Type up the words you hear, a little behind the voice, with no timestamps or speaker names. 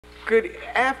Good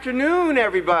afternoon,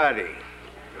 everybody.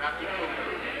 Good afternoon.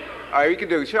 All right, we can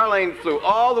do. Charlene flew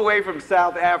all the way from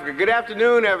South Africa. Good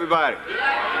afternoon, everybody. Good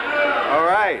afternoon. All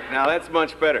right, now that's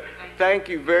much better. Thank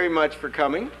you very much for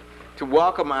coming to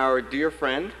welcome our dear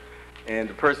friend and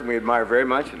the person we admire very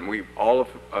much, and we all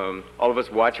of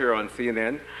us watch her on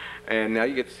CNN, and now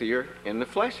you get to see her in the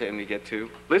flesh, and you get to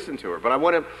listen to her. But I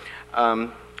want to,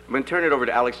 I'm going to turn it over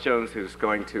to Alex Jones, who's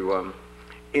going to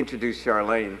introduce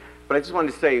Charlene. But I just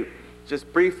wanted to say,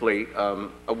 just briefly,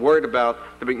 a word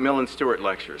about the Macmillan Stewart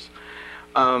Lectures.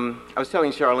 I was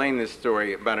telling Charlene this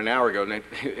story about an hour ago, and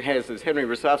it has, as Henry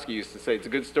Rosofsky used to say, it's a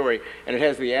good story, and it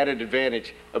has the added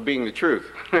advantage of being the truth.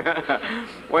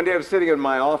 One day I was sitting in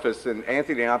my office, and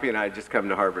Anthony Appia and I had just come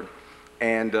to Harvard,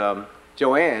 and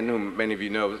Joanne, whom many of you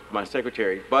know, my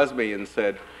secretary, buzzed me and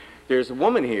said, there's a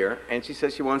woman here, and she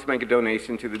says she wants to make a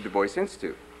donation to the Du Bois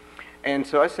Institute. And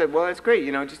so I said, well, that's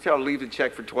great, just tell her to leave the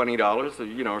check for $20 or,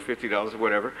 or $50 or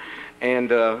whatever,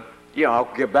 and,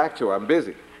 I'll get back to her, I'm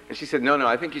busy. And she said, no,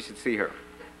 I think you should see her.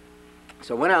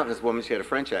 So I went out, and this woman, she had a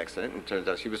French accent, and it turns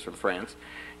out she was from France.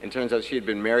 And it turns out she had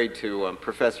been married to a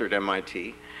professor at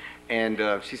MIT.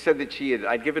 And she said that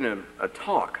I'd given a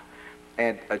talk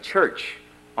at a church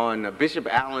on Bishop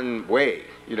Allen Way,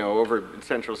 over in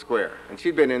Central Square. And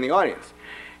she'd been in the audience.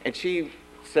 And she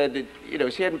said that,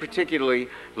 she hadn't particularly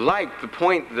liked the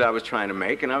point that I was trying to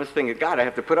make. And I was thinking, God, I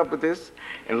have to put up with this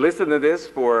and listen to this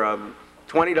for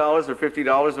 $20 or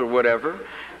 $50 or whatever.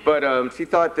 But she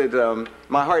thought that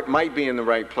my heart might be in the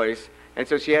right place. And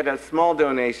so she had a small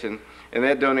donation, and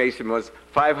that donation was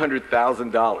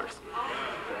 $500,000.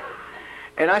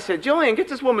 And I said, Joanne, get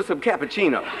this woman some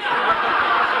cappuccino.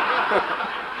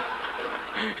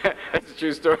 That's a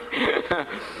true story.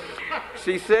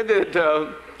 She said that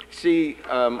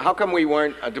how come we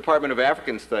weren't a Department of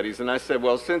African Studies? And I said,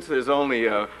 well, since there's only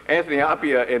Anthony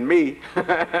Appia and me,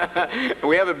 and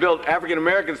we haven't built African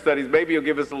American Studies, maybe you'll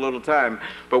give us a little time.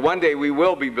 But one day we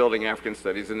will be building African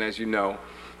Studies, and as you know,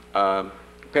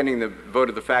 pending the vote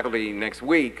of the faculty next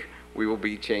week, we will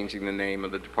be changing the name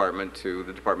of the department to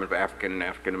the Department of African and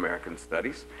African American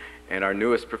Studies. And our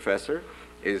newest professor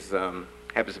is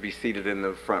happens to be seated in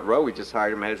the front row. We just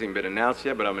hired him. It hasn't even been announced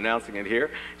yet, but I'm announcing it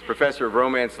here. He's Professor of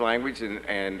Romance Language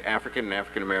and African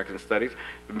American Studies.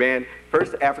 The man,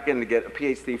 first African to get a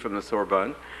PhD from the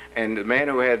Sorbonne, and the man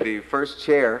who had the first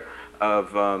chair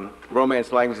of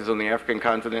Romance Languages on the African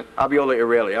continent, Abiola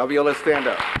Irele. Abiola, stand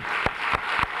up.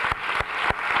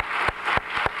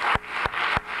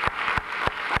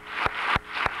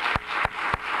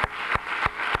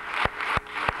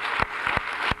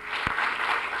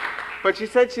 But she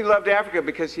said she loved Africa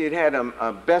because she had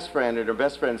a best friend, and her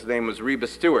best friend's name was Reba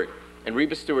Stewart. And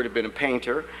Reba Stewart had been a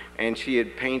painter, and she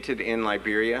had painted in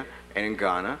Liberia and in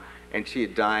Ghana, and she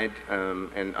had died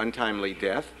an untimely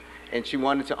death. And she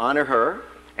wanted to honor her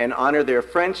and honor their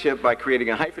friendship by creating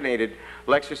a hyphenated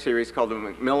lecture series called the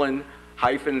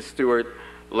Macmillan-Stewart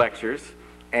Lectures.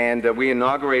 And we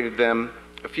inaugurated them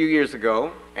a few years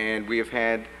ago, and we have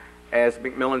had, as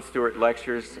Macmillan-Stewart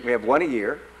Lectures, we have one a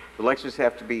year. The lectures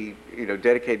have to be,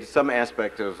 dedicated to some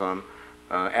aspect of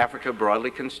Africa, broadly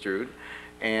construed.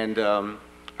 And the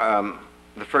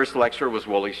first lecture was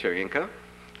Wole Soyinka.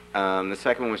 The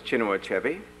second one was Chinua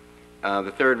Achebe.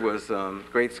 The third was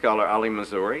great scholar Ali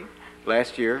Mazrui.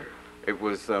 Last year, it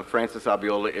was Francis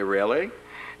Abiola Irele.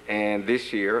 And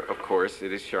this year, of course,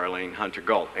 it is Charlene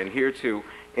Hunter-Gault. And here to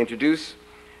introduce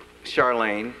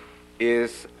Charlene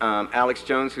is Alex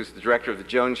Jones, who's the director of the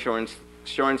Joan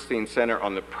Shorenstein Center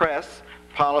on the Press,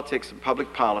 Politics, and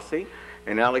Public Policy.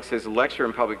 And Alex is a lecturer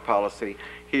in public policy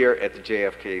here at the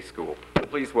JFK School.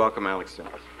 Please welcome Alex Jones.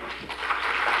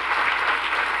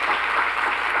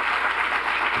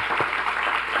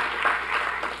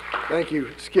 Thank you,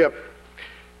 Skip.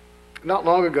 Not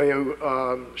long ago,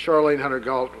 Charlene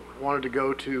Hunter-Gault wanted to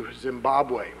go to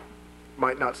Zimbabwe.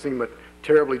 Might not seem a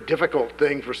terribly difficult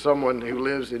thing for someone who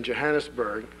lives in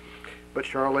Johannesburg, but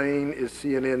Charlene is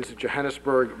CNN's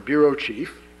Johannesburg bureau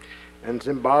chief, and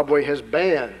Zimbabwe has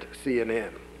banned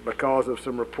CNN because of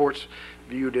some reports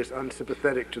viewed as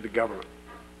unsympathetic to the government.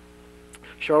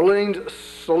 Charlene's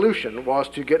solution was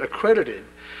to get accredited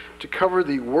to cover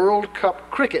the World Cup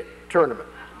cricket tournament,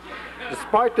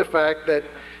 despite the fact that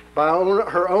by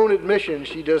her own admission,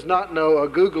 she does not know a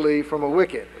googly from a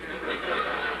wicket.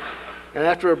 And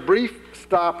after a brief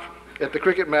stop at the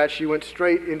cricket match, she went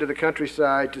straight into the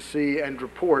countryside to see and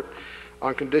report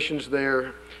on conditions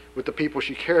there with the people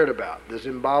she cared about, the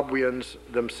Zimbabweans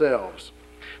themselves.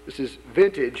 This is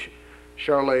vintage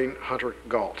Charlene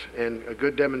Hunter-Gault, and a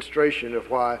good demonstration of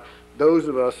why those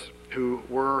of us who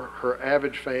were her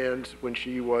avid fans when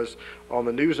she was on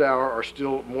the NewsHour are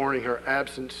still mourning her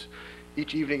absence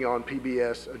each evening on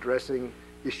PBS, addressing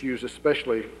issues,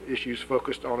 especially issues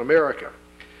focused on America.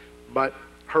 But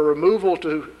her removal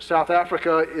to South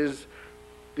Africa is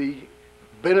the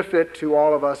benefit to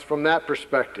all of us from that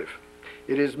perspective.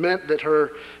 It has meant that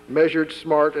her measured,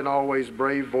 smart, and always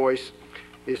brave voice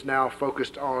is now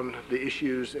focused on the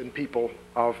issues and people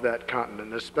of that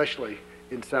continent, especially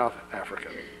in South Africa.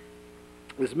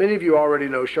 As many of you already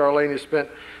know, Charlene has spent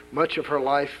much of her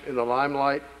life in the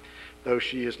limelight, though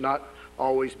she has not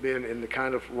always been in the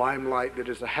kind of limelight that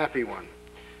is a happy one.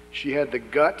 She had the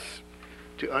guts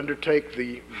to undertake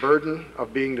the burden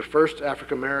of being the first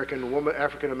African-American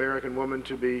woman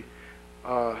to be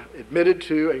admitted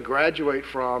to and graduate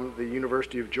from the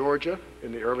University of Georgia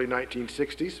in the early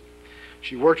 1960s.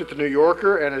 She worked at the New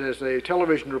Yorker and as a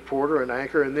television reporter and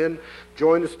anchor, and then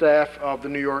joined the staff of the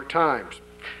New York Times.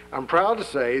 I'm proud to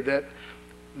say that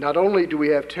not only do we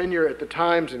have tenure at the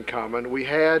Times in common, we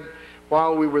had,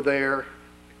 while we were there,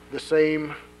 the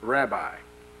same rabbi.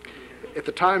 At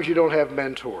the Times, you don't have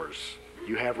mentors,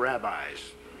 you have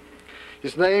rabbis.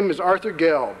 His name is Arthur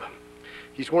Gelb.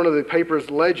 He's one of the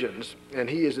paper's legends, and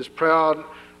he is as proud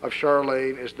of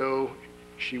Charlene as though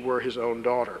she were his own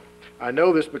daughter. I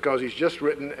know this because he's just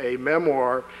written a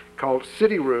memoir called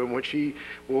City Room, which he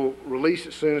will release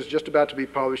as soon as it's just about to be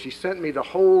published. He sent me the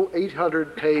whole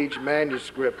 800-page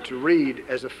manuscript to read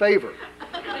as a favor.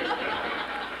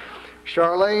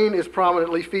 Charlene is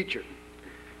prominently featured.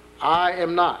 I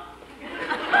am not.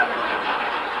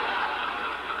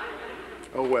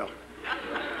 Oh well.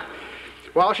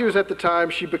 While she was at the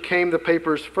Times, she became the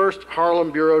paper's first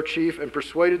Harlem bureau chief and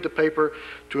persuaded the paper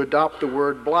to adopt the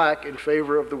word black in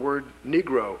favor of the word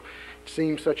Negro. It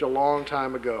seems such a long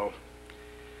time ago.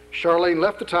 Charlene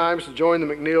left the Times to join the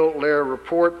MacNeil-Lehrer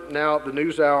Report, now the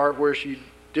NewsHour, where she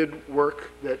did work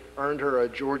that earned her a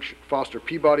George Foster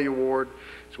Peabody Award,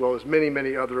 as well as many,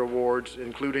 many other awards,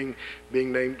 including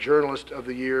being named Journalist of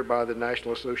the Year by the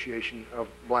National Association of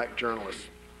Black Journalists.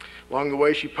 Along the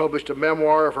way, she published a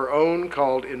memoir of her own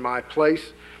called In My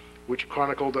Place, which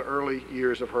chronicled the early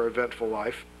years of her eventful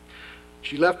life.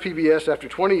 She left PBS after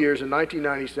 20 years in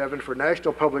 1997 for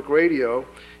National Public Radio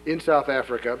in South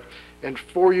Africa, and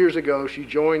 4 years ago she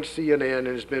joined CNN and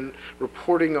has been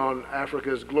reporting on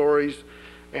Africa's glories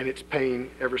and its pain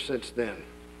ever since then.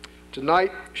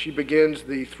 Tonight, she begins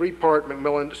the three-part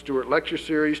Macmillan Stewart lecture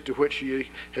series, to which she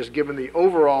has given the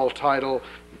overall title,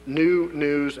 New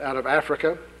News Out of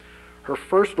Africa. Her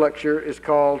first lecture is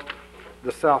called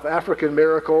The South African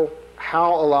Miracle,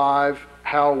 How Alive,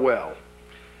 How Well.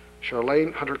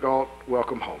 Charlene Hunter-Gault,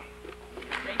 welcome home.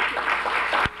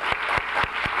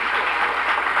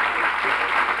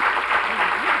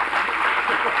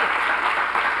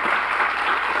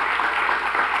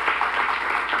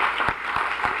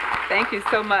 Thank you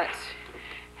so much.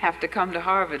 Have to come to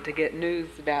Harvard to get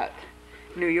news about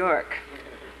New York.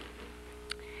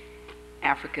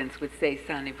 Africans would say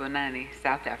Sanibonani,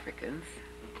 South Africans,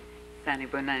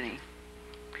 Sanibonani.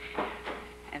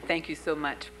 And thank you so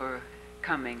much for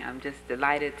coming. I'm just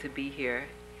delighted to be here,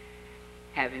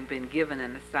 having been given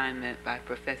an assignment by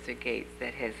Professor Gates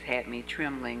that has had me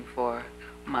trembling for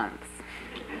months.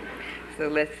 So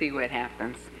let's see what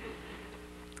happens.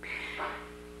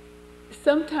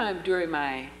 Sometime during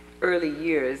my early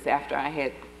years, after I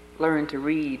had learned to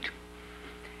read,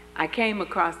 I came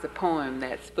across a poem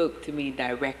that spoke to me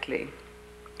directly.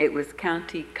 It was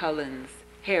County Cullen's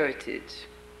Heritage.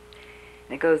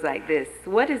 And it goes like this: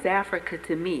 what is Africa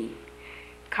to me?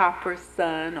 Copper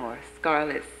sun or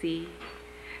scarlet sea,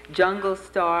 jungle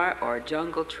star or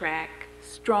jungle track,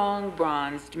 strong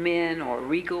bronzed men or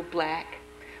regal black,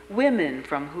 women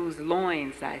from whose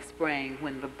loins I sprang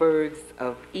when the birds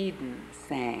of Eden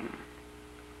sang.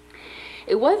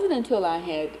 It wasn't until I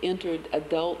had entered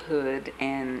adulthood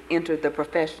and entered the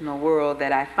professional world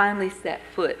that I finally set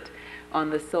foot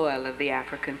on the soil of the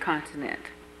African continent.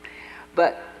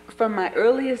 But from my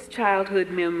earliest childhood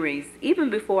memories,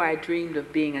 even before I dreamed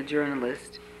of being a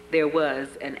journalist, there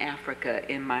was an Africa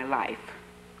in my life.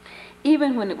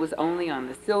 Even when it was only on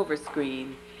the silver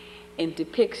screen in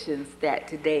depictions that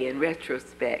today, in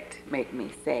retrospect, make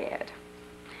me sad.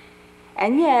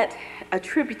 And yet,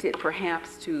 attributed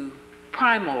perhaps to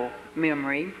primal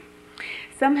memory,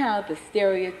 somehow the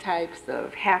stereotypes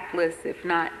of hapless, if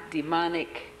not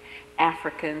demonic,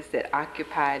 Africans that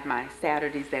occupied my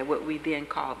Saturdays at what we then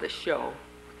called the show.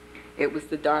 It was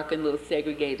the darkened little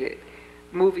segregated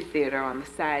movie theater on the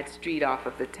side street off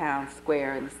of the town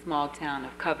square in the small town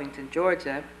of Covington,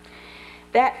 Georgia,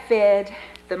 that fed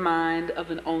the mind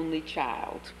of an only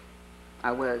child.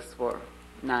 I was for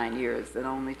 9 years, an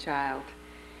only child,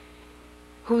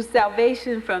 whose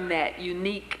salvation from that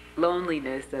unique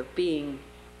loneliness of being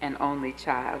an only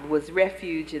child was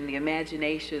refuge in the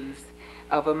imaginations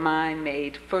of a mind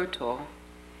made fertile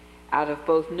out of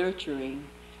both nurturing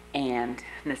and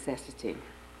necessity.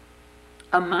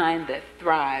 A mind that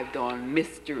thrived on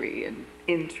mystery and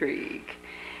intrigue,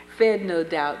 fed no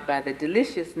doubt by the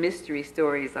delicious mystery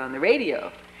stories on the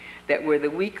radio that were the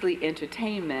weekly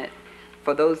entertainment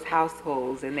for those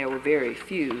households, and there were very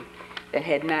few, that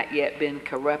had not yet been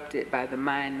corrupted by the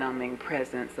mind-numbing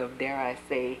presence of, dare I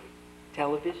say,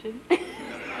 television?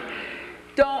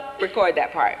 Don't record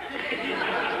that part.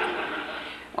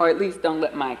 Or at least don't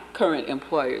let my current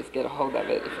employers get a hold of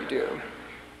it if you do.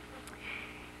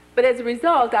 But as a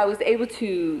result, I was able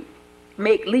to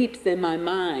make leaps in my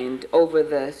mind over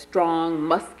the strong,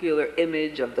 muscular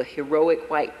image of the heroic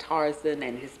white Tarzan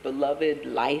and his beloved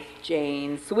Life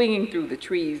Jane swinging through the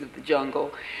trees of the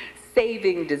jungle,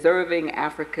 saving deserving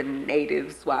African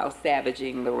natives while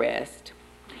savaging the rest.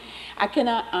 I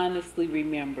cannot honestly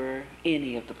remember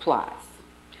any of the plots,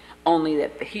 only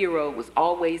that the hero was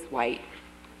always white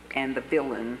and the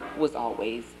villain was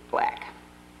always black.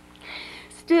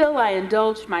 Still, I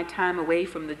indulged my time away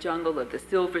from the jungle of the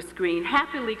silver screen,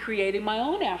 happily creating my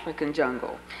own African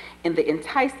jungle in the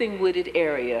enticing wooded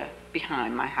area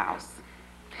behind my house.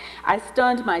 I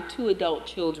stunned my 2 adult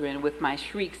children with my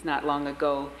shrieks not long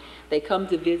ago. They come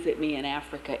to visit me in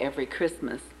Africa every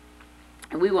Christmas.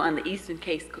 And we were on the eastern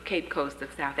Cape Coast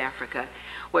of South Africa,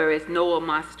 where, as Noah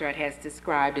Mostert has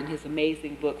described in his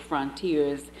amazing book,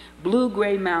 Frontiers,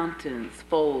 blue-gray mountains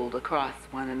fold across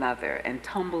one another and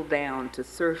tumble down to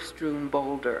surf-strewn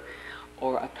boulder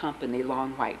or accompany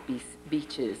long white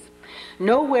beaches.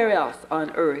 Nowhere else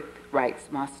on earth, writes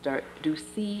Mostert, do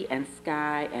sea and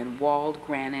sky and walled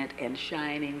granite and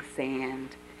shining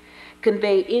sand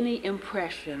convey any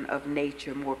impression of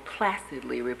nature more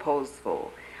placidly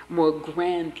reposeful, more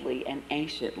grandly and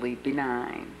anciently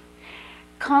benign.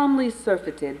 Calmly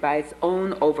surfeited by its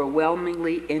own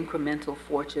overwhelmingly incremental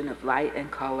fortune of light and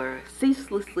color,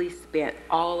 ceaselessly spent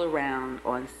all around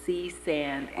on sea,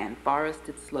 sand, and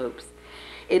forested slopes,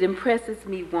 it impresses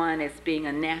me one as being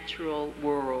a natural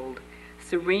world,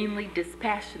 serenely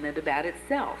dispassionate about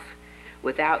itself,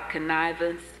 without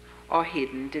connivance or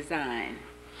hidden design.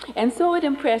 And so it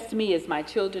impressed me as my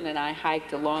children and I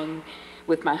hiked along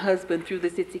with my husband through the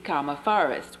Tsitsikamma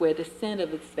forest, where the scent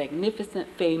of its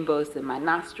magnificent fynbos in my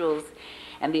nostrils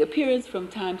and the appearance from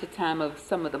time to time of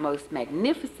some of the most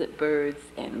magnificent birds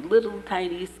and little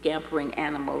tiny scampering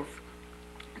animals,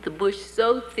 the bush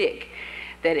so thick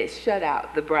that it shut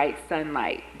out the bright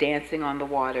sunlight dancing on the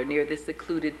water near the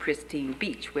secluded, pristine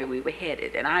beach where we were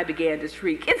headed. And I began to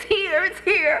shriek, "It's here, it's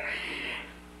here!"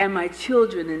 And my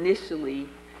children initially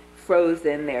froze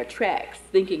in their tracks,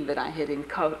 thinking that I had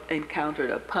encountered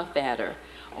a puff adder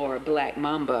or a black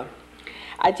mamba.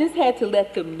 I just had to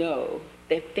let them know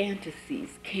that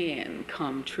fantasies can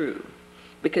come true,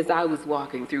 because I was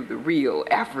walking through the real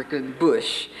African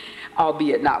bush,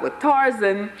 albeit not with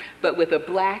Tarzan, but with a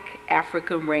black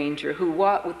African ranger who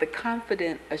walked with the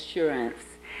confident assurance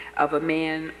of a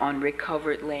man on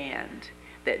recovered land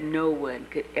that no one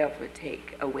could ever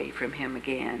take away from him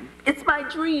again. It's my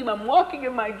dream. I'm walking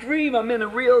in my dream. I'm in a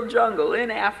real jungle in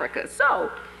Africa.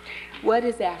 So, what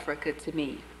is Africa to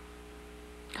me?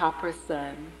 Copper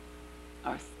sun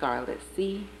or scarlet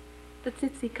sea, the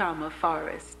Tsitsikamma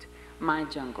forest, my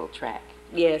jungle track.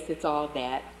 Yes, it's all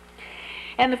that.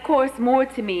 And of course, more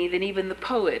to me than even the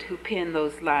poet who penned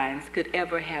those lines could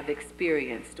ever have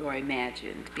experienced or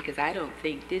imagined, because I don't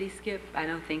think, did he, Skip? I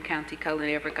don't think Countee Cullen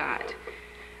ever got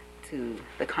to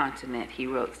the continent he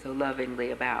wrote so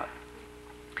lovingly about.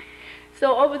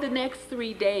 So over the next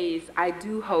 3 days, I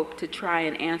do hope to try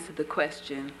and answer the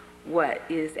question, what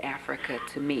is Africa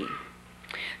to me?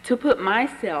 To put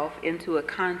myself into a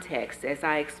context as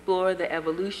I explore the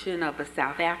evolution of a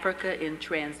South Africa in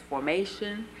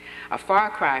transformation, a far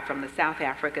cry from the South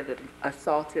Africa that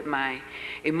assaulted my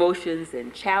emotions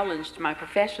and challenged my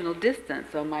professional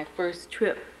distance on my first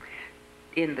trip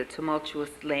in the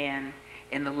tumultuous land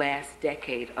in the last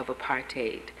decade of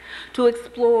apartheid. To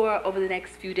explore over the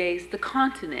next few days the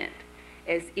continent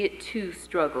as it too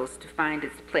struggles to find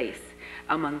its place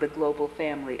among the global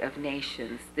family of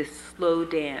nations, this slow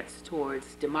dance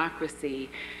towards democracy,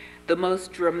 the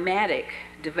most dramatic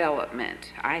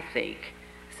development, I think,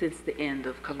 since the end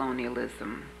of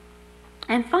colonialism.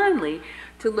 And finally,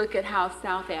 to look at how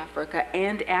South Africa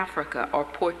and Africa are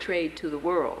portrayed to the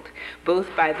world,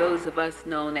 both by those of us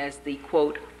known as the,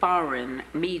 quote, foreign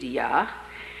media,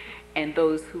 and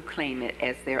those who claim it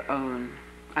as their own.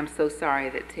 I'm so sorry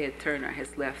that Ted Turner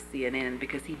has left CNN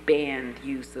because he banned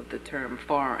use of the term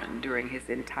foreign during his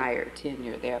entire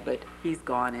tenure there, but he's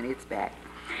gone and it's back.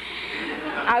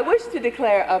 I wish to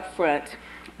declare up front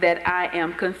that I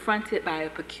am confronted by a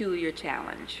peculiar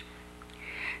challenge.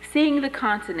 Seeing the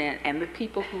continent and the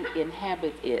people who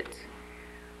inhabit it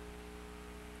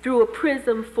through a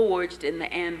prism forged in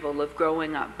the anvil of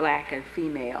growing up black and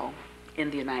female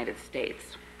in the United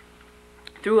States.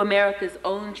 Through America's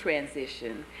own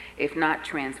transition, if not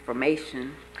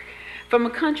transformation, from a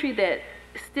country that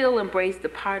still embraced a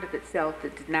part of itself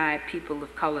that denied people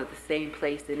of color the same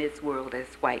place in its world as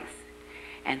whites,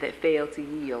 and that failed to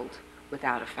yield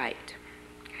without a fight.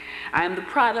 I am the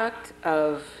product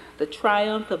of the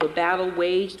triumph of a battle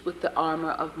waged with the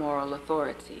armor of moral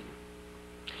authority.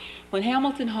 When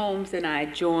Hamilton Holmes and I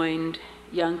joined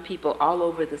young people all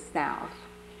over the South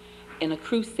in a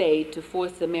crusade to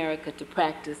force America to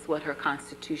practice what her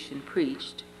Constitution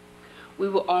preached, we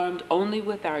were armed only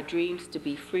with our dreams to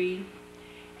be free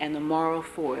and the moral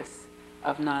force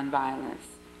of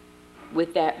nonviolence.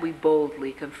 With that, we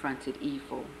boldly confronted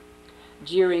evil.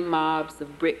 Jeering mobs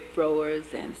of brick throwers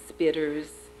and spitters,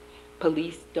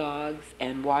 police dogs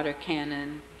and water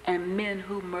cannon, and men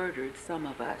who murdered some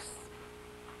of us.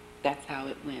 That's how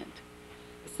it went.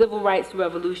 A civil rights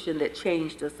revolution that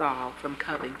changed us all from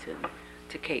Covington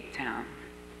to Cape Town.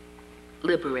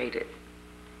 Liberated.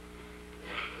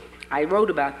 I wrote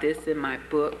about this in my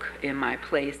book, In My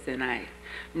Place, and I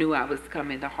knew I was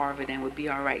coming to Harvard and would be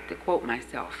all right to quote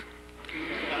myself.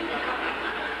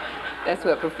 That's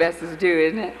what professors do,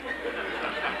 isn't it?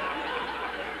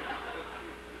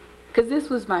 Because this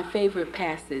was my favorite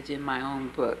passage in my own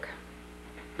book,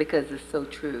 because it's so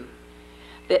true.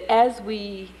 That as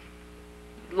we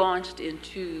launched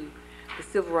into the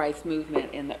civil rights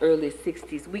movement in the early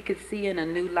 60s, we could see in a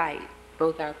new light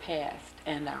both our past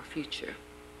and our future.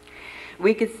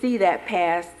 We could see that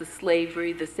past, the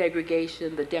slavery, the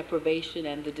segregation, the deprivation,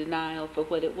 and the denial for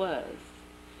what it was.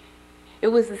 It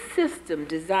was a system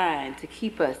designed to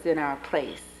keep us in our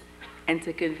place and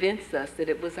to convince us that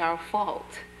it was our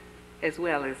fault as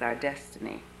well as our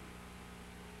destiny.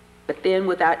 But then,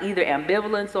 without either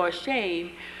ambivalence or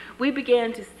shame, we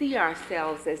began to see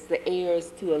ourselves as the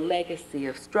heirs to a legacy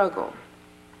of struggle,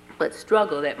 but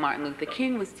struggle that Martin Luther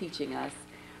King was teaching us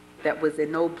that was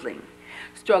ennobling,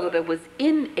 struggle that was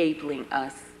enabling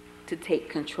us to take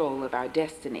control of our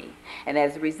destiny. And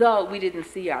as a result, we didn't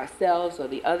see ourselves or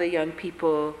the other young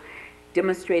people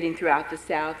demonstrating throughout the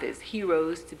South as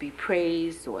heroes to be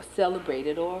praised or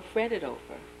celebrated or fretted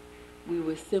over. We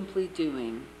were simply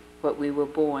doing what we were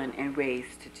born and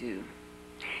raised to do.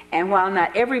 And while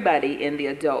not everybody in the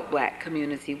adult black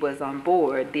community was on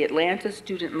board, the Atlanta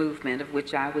student movement, of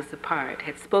which I was a part,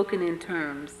 had spoken in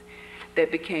terms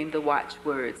that became the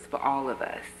watchwords for all of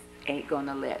us. Ain't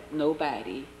gonna let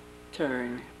nobody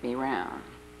turn me round.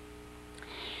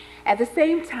 At the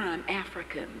same time,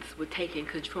 Africans were taking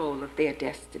control of their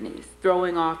destinies,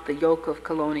 throwing off the yoke of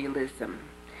colonialism.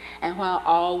 And while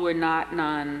all were not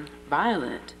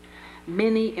non-violent,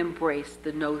 many embraced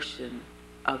the notion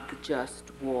of the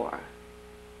just war.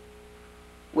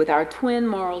 With our twin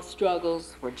moral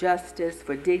struggles for justice,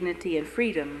 for dignity, and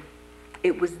freedom,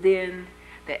 it was then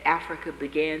that Africa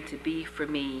began to be, for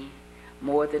me,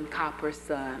 more than copper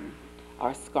sun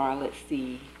or scarlet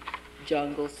sea,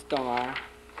 jungle star,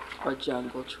 or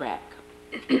jungle track.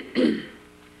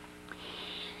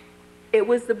 It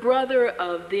was the brother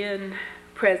of then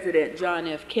President John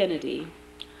F. Kennedy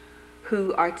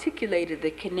who articulated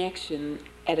the connection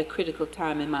at a critical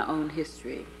time in my own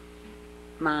history,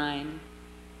 mine,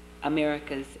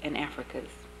 America's, and Africa's.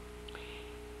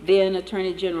 Then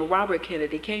Attorney General Robert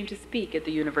Kennedy came to speak at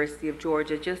the University of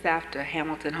Georgia just after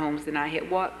Hamilton Holmes and I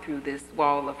had walked through this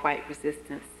wall of white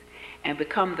resistance and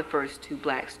become the first 2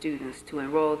 black students to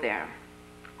enroll there.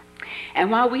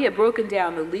 And while we had broken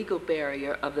down the legal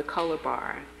barrier of the color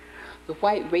bar, the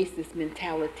white racist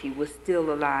mentality was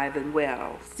still alive and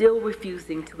well, still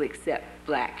refusing to accept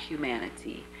black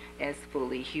humanity as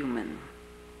fully human.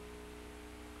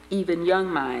 Even young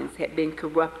minds had been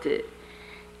corrupted,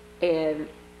 and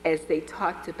as they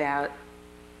talked about,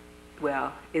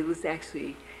 well, it was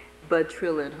actually Bud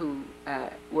Trillin, who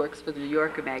works for the New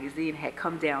Yorker magazine, had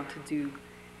come down to do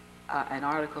an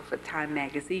article for Time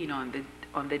magazine on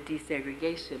the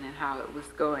desegregation and how it was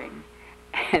going.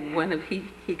 And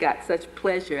he got such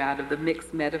pleasure out of the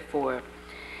mixed metaphor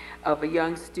of a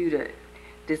young student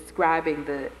describing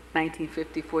the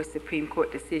 1954 Supreme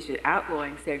Court decision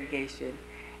outlawing segregation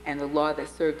and the law that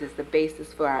served as the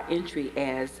basis for our entry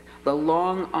as the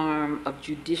long arm of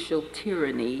judicial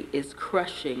tyranny is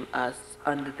crushing us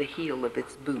under the heel of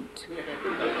its boot.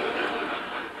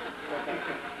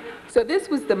 So this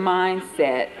was the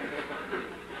mindset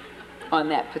on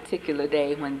that particular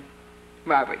day when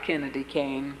Robert Kennedy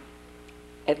came,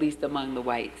 at least among the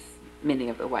whites, many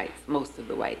of the whites, most of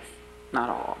the whites, not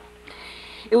all.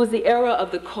 It was the era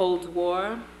of the Cold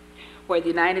War, where the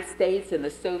United States and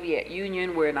the Soviet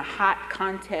Union were in a hot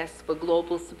contest for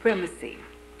global supremacy,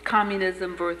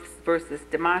 communism versus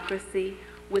democracy,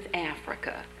 with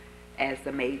Africa as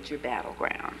the major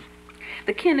battleground.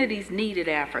 The Kennedys needed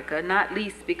Africa, not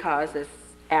least because, as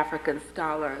African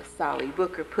scholar Solly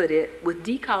Booker put it, with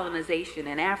decolonization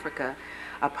in Africa,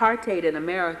 apartheid in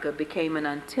America became an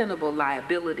untenable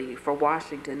liability for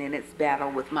Washington in its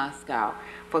battle with Moscow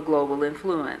for global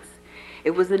influence.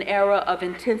 It was an era of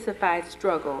intensified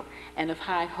struggle and of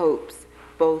high hopes,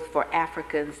 both for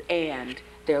Africans and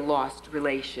their lost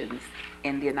relations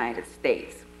in the United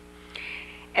States.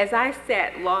 As I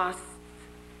sat lost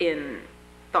in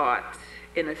thought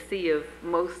in a sea of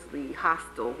mostly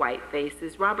hostile white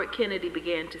faces, Robert Kennedy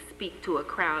began to speak to a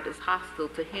crowd as hostile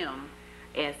to him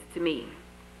as to me.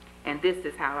 And this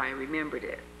is how I remembered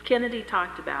it. Kennedy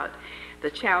talked about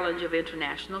the challenge of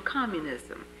international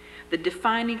communism, the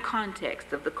defining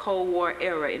context of the Cold War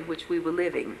era in which we were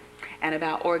living, and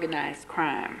about organized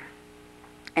crime.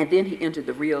 And then he entered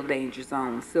the real danger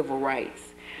zone, civil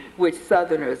rights, which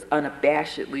Southerners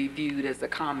unabashedly viewed as a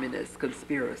communist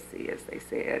conspiracy, as they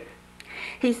said.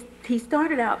 He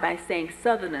started out by saying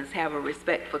Southerners have a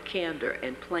respect for candor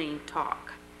and plain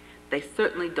talk. They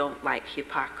certainly don't like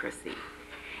hypocrisy.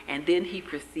 And then he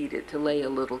proceeded to lay a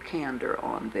little candor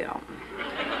on them.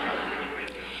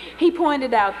 He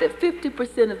pointed out that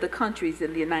 50% of the countries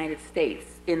in the United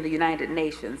States, in the United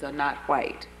Nations, are not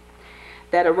white.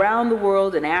 That around the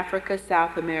world, in Africa,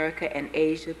 South America, and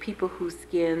Asia, people whose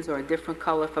skins are a different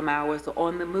color from ours are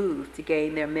on the move to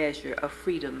gain their measure of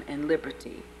freedom and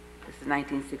liberty. This is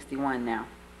 1961 now.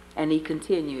 And he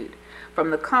continued,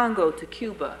 from the Congo to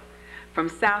Cuba, from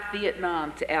South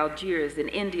Vietnam to Algiers, in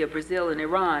India, Brazil, and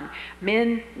Iran,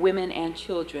 men, women, and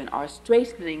children are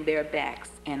straightening their backs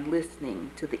and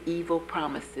listening to the evil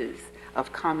promises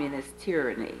of communist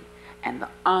tyranny and the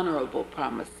honorable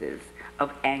promises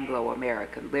of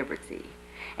Anglo-American liberty.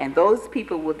 And those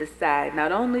people will decide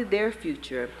not only their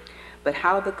future, but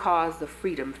how the cause of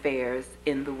freedom fares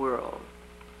in the world.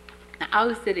 Now, I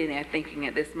was sitting there thinking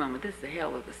at this moment, this is a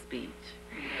hell of a speech.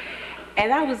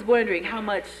 And I was wondering how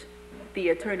much the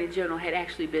Attorney General had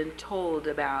actually been told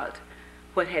about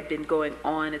what had been going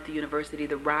on at the university,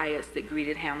 the riots that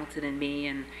greeted Hamilton and me,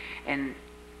 and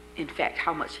in fact,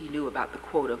 how much he knew about the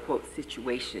quote-unquote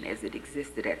situation as it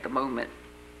existed at the moment,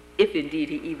 if indeed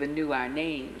he even knew our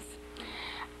names.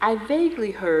 I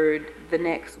vaguely heard the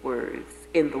next words,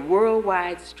 in the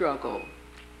worldwide struggle,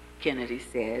 Kennedy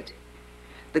said,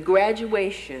 the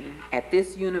graduation at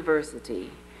this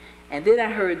university. And then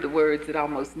I heard the words that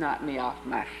almost knocked me off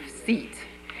my seat.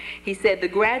 He said, the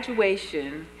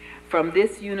graduation from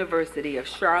this university of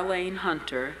Charlene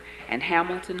Hunter and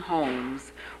Hamilton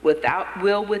Holmes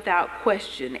will without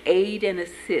question aid and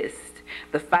assist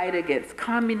the fight against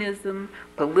communism,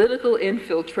 political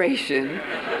infiltration,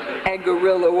 and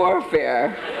guerrilla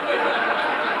warfare.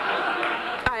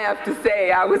 I have to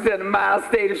say, I was in a mild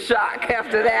state of shock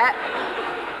after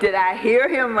that. Did I hear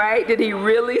him right? Did he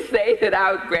really say that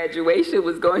our graduation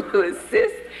was going to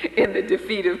assist in the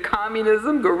defeat of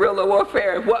communism, guerrilla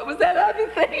warfare, and what was that other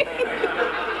thing?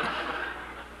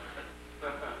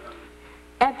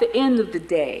 At the end of the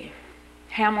day,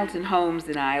 Hamilton Holmes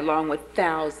and I, along with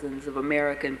thousands of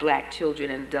American black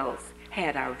children and adults,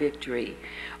 had our victory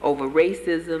over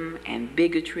racism and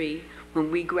bigotry when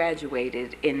we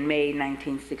graduated in May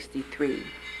 1963.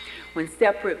 When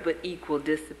separate but equal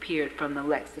disappeared from the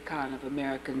lexicon of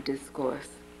American discourse.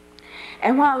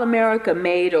 And while America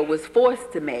made or was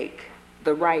forced to make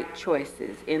the right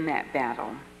choices in that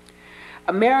battle,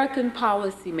 American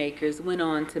policymakers went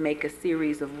on to make a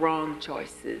series of wrong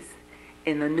choices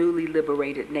in the newly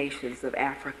liberated nations of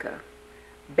Africa,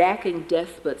 backing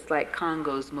despots like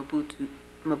Congo's Mobutu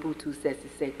Sese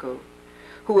Seko,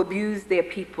 who abused their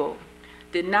people,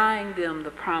 denying them the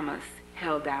promise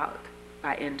held out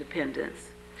by independence.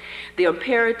 The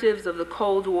imperatives of the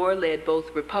Cold War led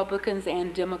both Republicans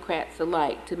and Democrats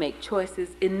alike to make choices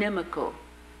inimical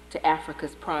to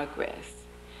Africa's progress,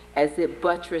 as it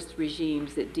buttressed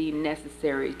regimes it deemed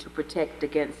necessary to protect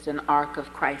against an arc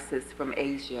of crisis from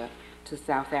Asia to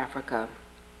South Africa,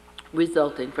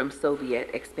 resulting from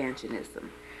Soviet expansionism,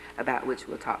 about which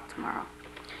we'll talk tomorrow.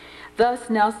 Thus,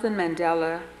 Nelson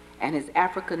Mandela and his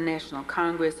African National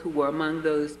Congress, who were among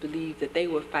those believed that they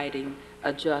were fighting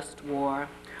a just war,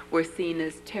 were seen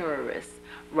as terrorists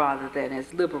rather than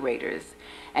as liberators.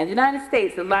 And the United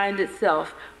States aligned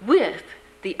itself with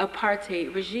the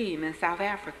apartheid regime in South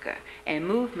Africa and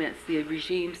movements the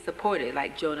regime supported,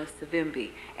 like Jonas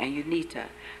Savimbi and UNITA,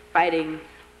 fighting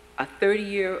a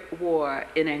 30-year war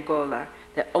in Angola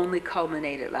that only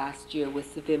culminated last year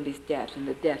with Savimbi's death and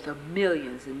the death of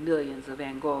millions and millions of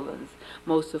Angolans,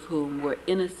 most of whom were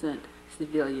innocent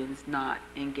civilians not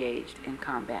engaged in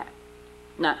combat.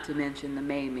 Not to mention the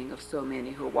maiming of so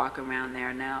many who walk around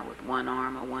there now with one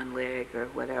arm or one leg or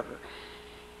whatever.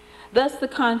 Thus, the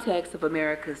context of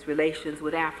America's relations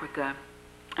with Africa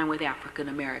and with African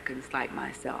Americans like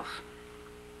myself.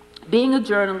 Being a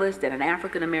journalist and an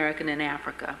African American in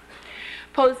Africa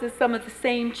poses some of the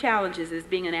same challenges as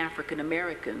being an African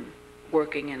American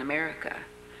working in America,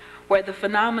 where the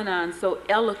phenomenon so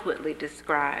eloquently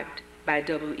described by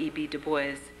W.E.B. Du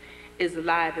Bois is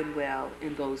alive and well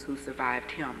in those who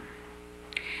survived him.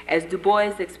 As Du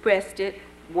Bois expressed it,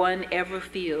 one ever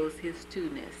feels his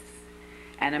two-ness,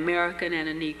 an American and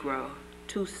a Negro,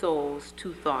 two souls,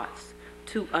 two thoughts,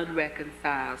 two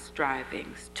unreconciled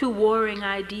strivings, two warring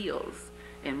ideals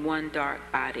in one dark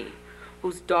body,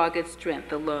 whose dogged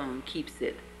strength alone keeps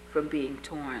it from being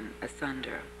torn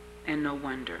asunder. And no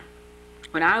wonder.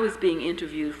 When I was being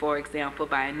interviewed, for example,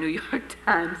 by a New York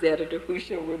Times editor who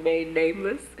shall remain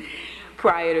nameless,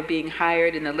 prior to being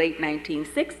hired in the late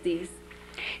 1960s,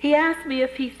 he asked me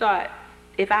if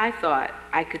I thought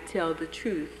I could tell the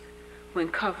truth when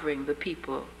covering the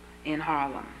people in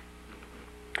Harlem.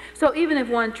 So even if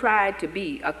one tried to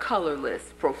be a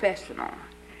colorless professional,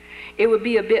 it would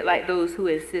be a bit like those who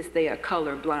insist they are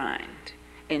colorblind,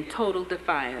 in total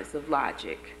defiance of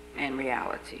logic and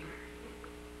reality.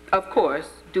 Of course,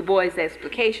 Du Bois'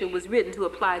 explication was written to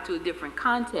apply to a different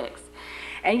context,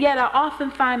 and yet I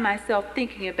often find myself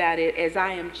thinking about it as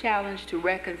I am challenged to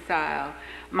reconcile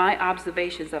my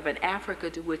observations of an Africa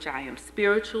to which I am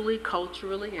spiritually,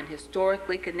 culturally, and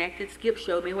historically connected. Skip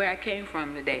showed me where I came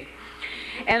from today.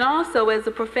 And also as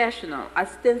a professional,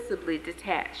 ostensibly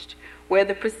detached, where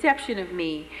the perception of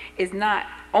me is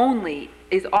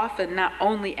often not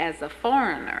only as a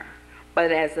foreigner, but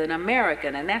as an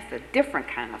American, and that's a different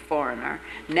kind of foreigner,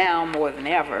 now more than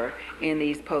ever in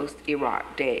these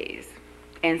post-Iraq days.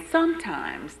 And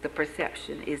sometimes the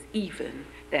perception is even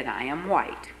that I am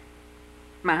white.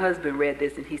 My husband read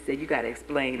this and he said, "You got to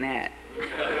explain that."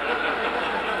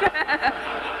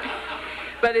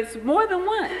 But it's more than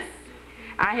once.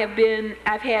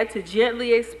 I've had to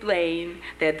gently explain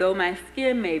that though my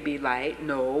skin may be light,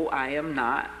 no, I am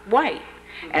not white,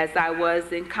 as I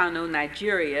was in Kano,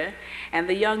 Nigeria, and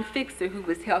the young fixer who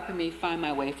was helping me find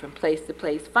my way from place to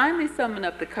place finally summoned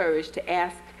up the courage to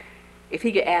ask if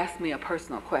he could ask me a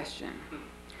personal question.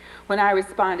 When I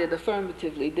responded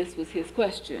affirmatively, this was his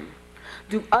question: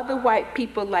 "Do other white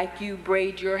people like you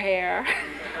braid your hair?"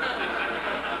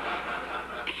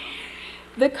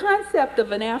 The concept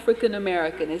of an African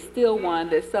American is still one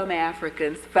that some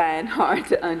Africans find hard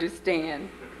to understand.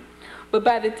 But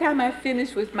by the time I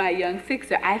finished with my young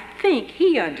fixer, I think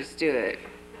he understood.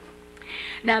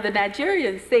 Now, the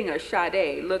Nigerian singer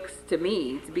Sade looks to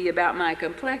me to be about my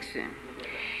complexion.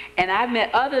 And I've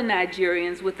met other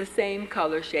Nigerians with the same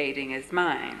color shading as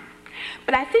mine.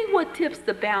 But I think what tips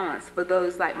the balance for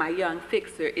those like my young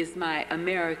fixer is my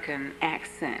American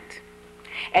accent.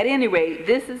 At any rate,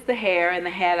 this is the hair and the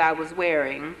hat I was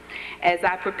wearing as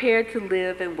I prepared to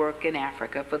live and work in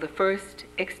Africa for the first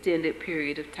extended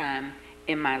period of time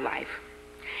in my life.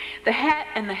 The hat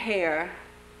and the hair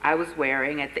I was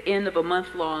wearing at the end of a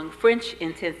month-long French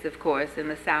intensive course in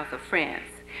the south of France,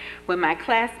 when my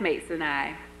classmates and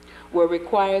I were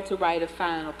required to write a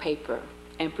final paper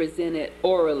and present it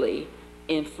orally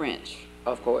in French,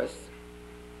 of course.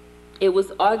 It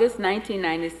was August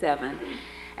 1997,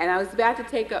 and I was about to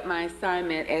take up my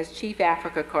assignment as Chief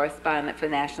Africa Correspondent for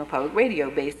National Public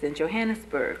Radio based in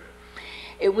Johannesburg.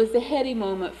 It was a heady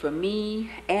moment for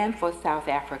me and for South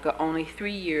Africa only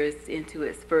 3 years into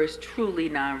its first truly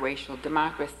non-racial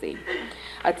democracy,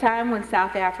 a time when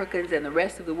South Africans and the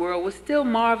rest of the world was still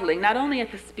marveling not only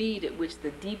at the speed at which the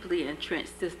deeply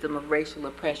entrenched system of racial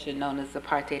oppression known as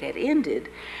apartheid had ended,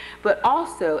 but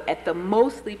also at the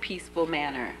mostly peaceful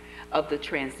manner of the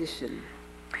transition.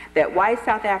 That white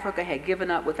South Africa had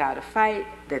given up without a fight,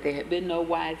 that there had been no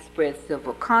widespread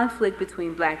civil conflict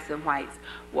between blacks and whites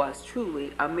was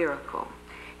truly a miracle.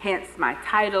 Hence my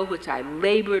title, which I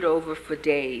labored over for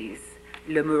days,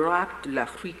 Le Miracle de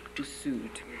l'Afrique du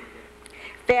Sud.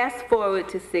 Fast forward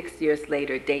to 6 years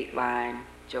later, Dateline,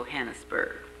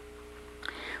 Johannesburg.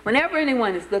 Whenever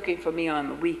anyone is looking for me on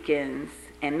the weekends,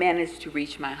 and managed to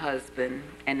reach my husband,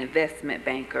 an investment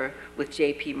banker with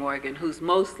J.P. Morgan, who's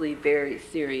mostly very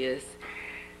serious,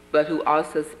 but who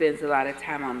also spends a lot of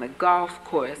time on the golf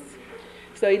course.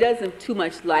 So he doesn't too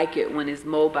much like it when his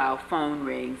mobile phone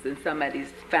rings and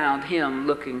somebody's found him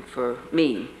looking for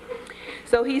me.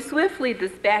 So he swiftly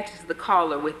dispatches the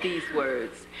caller with these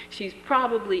words: "She's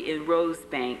probably in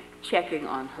Rosebank checking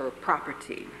on her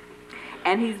property."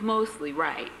 And he's mostly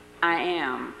right. I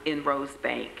am in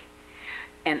Rosebank,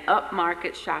 an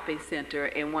upmarket shopping center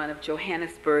in one of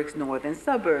Johannesburg's northern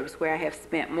suburbs, where I have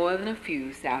spent more than a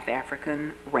few South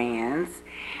African rands,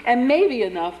 and maybe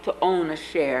enough to own a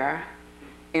share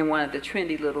in one of the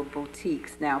trendy little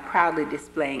boutiques now proudly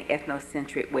displaying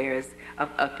ethnocentric wares of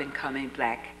up-and-coming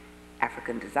Black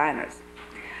African designers.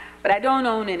 But I don't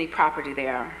own any property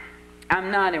there.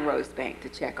 I'm not in Rosebank to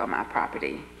check on my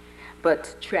property, but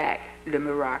to track le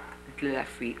miracle de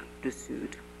l'Afrique du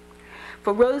Sud.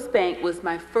 For Rosebank was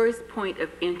my first point of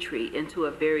entry into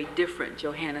a very different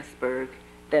Johannesburg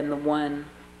than the one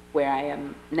where I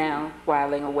am now,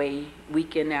 whiling away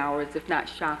weekend hours, if not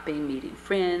shopping, meeting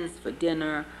friends for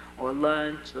dinner or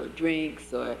lunch or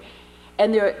drinks,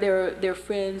 and they're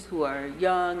friends who are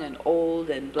young and old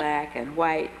and Black and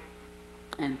white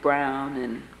and brown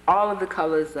and all of the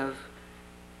colors of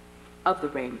the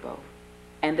rainbow.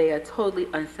 And they are totally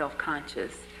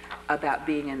unself-conscious about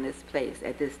being in this place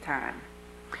at this time.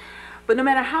 But no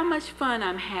matter how much fun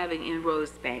I'm having in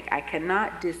Rosebank, I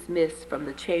cannot dismiss from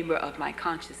the chamber of my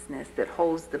consciousness that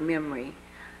holds the memory,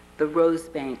 the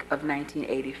Rosebank of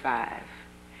 1985.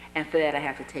 And for that, I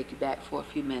have to take you back for a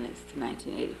few minutes to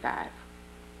 1985.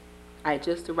 I had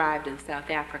just arrived in South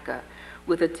Africa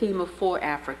with a team of four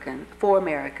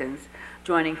Americans,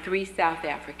 joining 3 South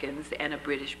Africans and a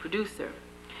British producer.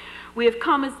 We have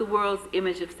come as the world's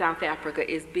image of South Africa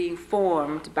is being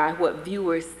formed by what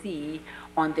viewers see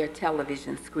on their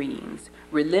television screens: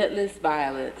 relentless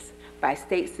violence by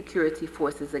state security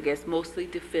forces against mostly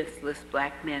defenseless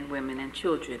Black men, women, and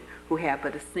children who have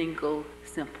but a single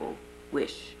simple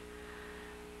wish: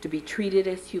 to be treated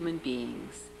as human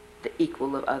beings, the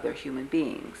equal of other human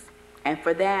beings. And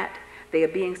for that, they are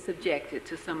being subjected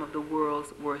to some of the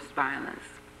world's worst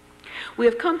violence. We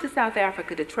have come to South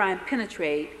Africa to try and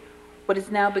penetrate what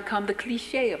has now become the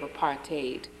cliche of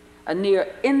apartheid, a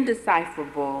near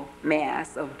indecipherable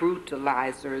mass of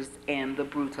brutalizers and the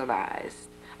brutalized,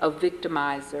 of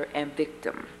victimizer and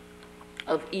victim,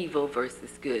 of evil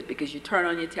versus good, because you turn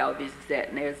on your television set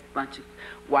and there's a bunch of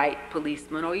white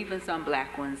policemen or even some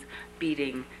Black ones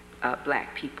beating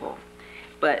Black people.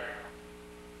 But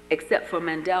except for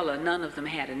Mandela, none of them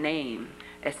had a name,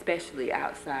 especially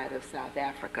outside of South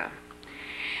Africa.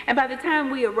 And by the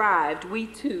time we arrived, we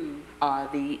too are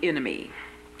the enemy.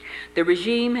 The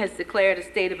regime has declared a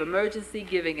state of emergency,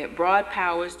 giving it broad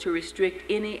powers to restrict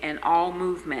any and all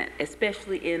movement,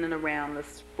 especially in and around the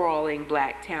sprawling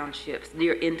Black townships,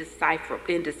 near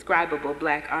indescribable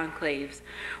Black enclaves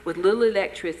with little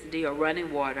electricity or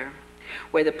running water,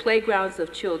 where the playgrounds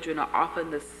of children are often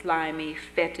the slimy,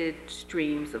 fetid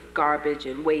streams of garbage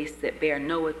and waste that bear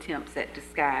no attempts at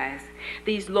disguise.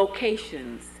 These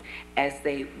locations, as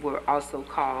they were also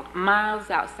called, miles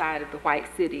outside of the white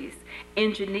cities,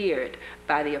 engineered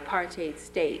by the apartheid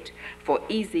state for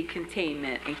easy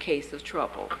containment in case of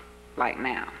trouble, like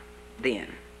now, then,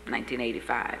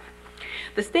 1985.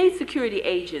 The state security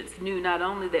agents knew not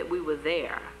only that we were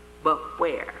there, but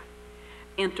where.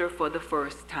 Enter for the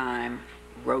first time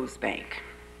Rosebank.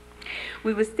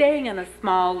 We were staying in a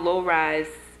small, low-rise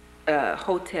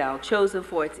hotel chosen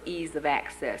for its ease of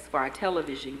access for our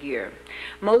television gear.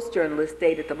 Most journalists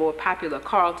stayed at the more popular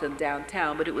Carlton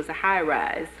downtown, but it was a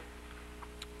high-rise.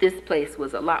 This place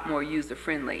was a lot more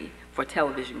user-friendly for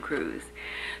television crews.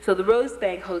 So the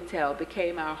Rosebank Hotel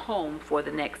became our home for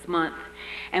the next month.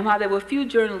 And while there were few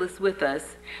journalists with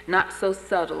us, not so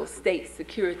subtle state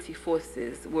security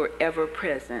forces were ever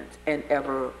present and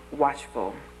ever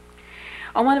watchful.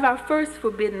 On one of our first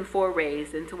forbidden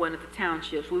forays into one of the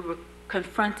townships, we were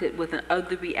confronted with an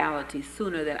ugly reality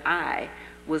sooner than I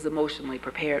was emotionally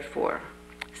prepared for.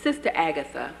 Sister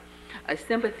Agatha, a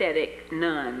sympathetic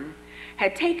nun,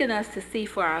 had taken us to see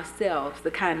for ourselves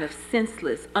the kind of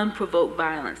senseless, unprovoked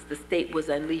violence the state was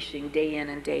unleashing day in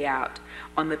and day out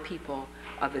on the people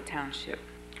of the township.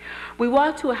 We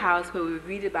walked to a house where we were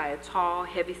greeted by a tall,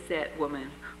 heavy-set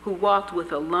woman who walked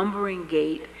with a lumbering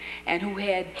gait and who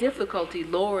had difficulty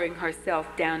lowering herself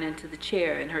down into the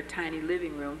chair in her tiny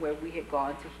living room where we had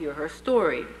gone to hear her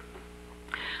story.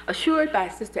 Assured by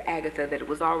Sister Agatha that it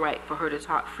was all right for her to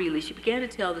talk freely, she began to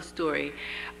tell the story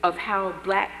of how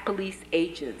Black police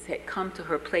agents had come to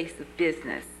her place of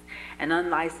business an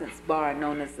unlicensed bar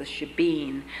known as the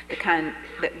shebeen, the kind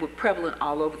that were prevalent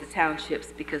all over the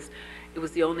townships because it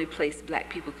was the only place black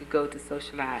people could go to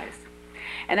socialize.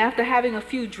 And after having a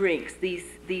few drinks, these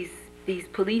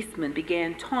policemen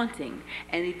began taunting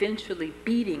and eventually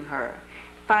beating her,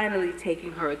 finally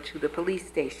taking her to the police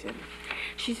station.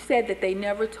 She said that they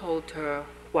never told her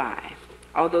why,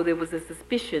 although there was a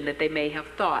suspicion that they may have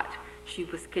thought she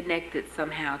was connected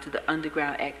somehow to the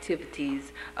underground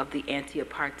activities of the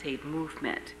anti-apartheid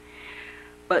movement.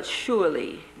 But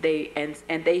surely,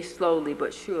 they slowly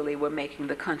but surely were making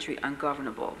the country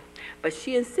ungovernable. But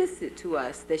she insisted to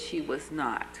us that she was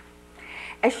not.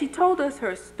 As she told us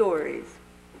her stories,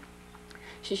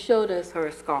 she showed us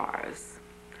her scars.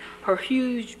 Her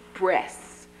huge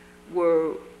breasts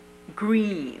were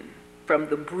green from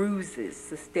the bruises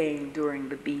sustained during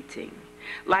the beating.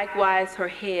 Likewise, her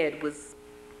head was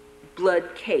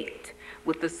blood-caked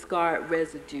with the scarred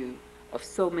residue of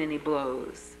so many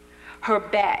blows. Her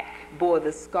back bore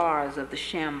the scars of the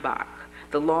sjambok,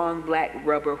 the long black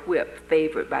rubber whip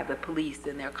favored by the police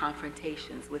in their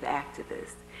confrontations with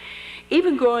activists.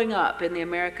 Even growing up in the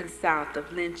American South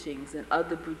of lynchings and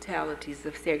other brutalities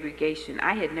of segregation,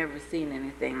 I had never seen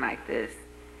anything like this.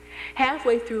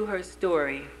 Halfway through her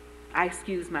story, I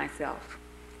excused myself,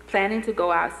 planning to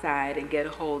go outside and get a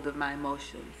hold of my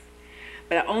emotions.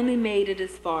 But I only made it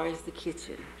as far as the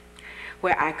kitchen,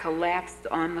 where I collapsed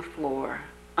on the floor,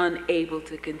 unable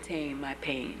to contain my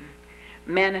pain,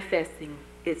 manifesting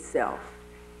itself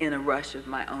in a rush of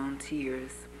my own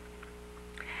tears.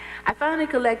 I finally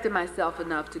collected myself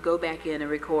enough to go back in and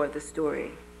record the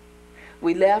story.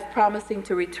 We left, promising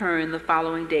to return the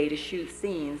following day to shoot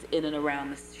scenes in and around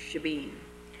the shebeen.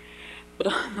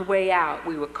 But on the way out,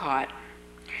 we were caught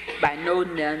by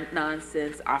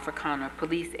no-nonsense Afrikaner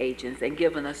police agents and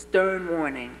given a stern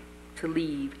warning to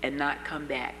leave and not come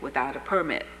back without a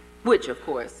permit, which, of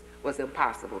course, was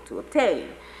impossible to obtain.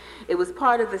 It was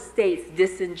part of the state's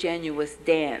disingenuous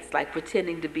dance, like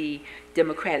pretending to be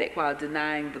democratic while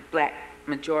denying the black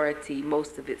majority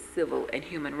most of its civil and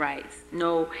human rights.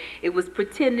 No, it was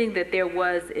pretending that there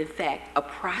was, in fact, a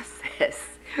process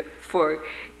for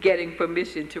getting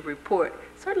permission to report,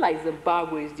 sort of like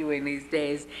Zimbabwe is doing these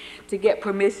days, to get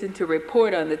permission to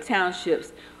report on the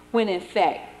townships, when in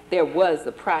fact there was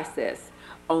a process,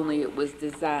 only it was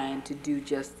designed to do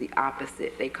just the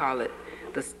opposite. They call it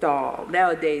the stall.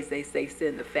 Nowadays they say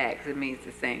send the facts. It means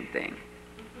the same thing.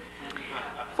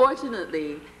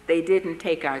 Fortunately, they didn't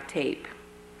take our tape.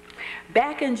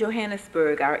 Back in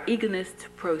Johannesburg, our eagerness to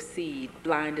proceed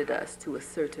blinded us to a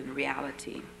certain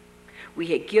reality. We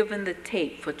had given the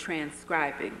tape for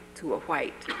transcribing to a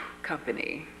white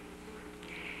company.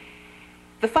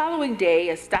 The following day,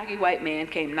 a stocky white man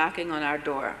came knocking on our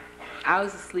door. I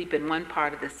was asleep in one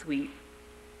part of the suite.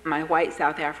 My white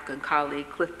South African colleague,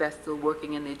 Cliff Bestel,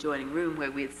 working in the adjoining room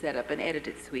where we had set up an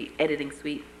editing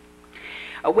suite.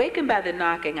 Awakened by the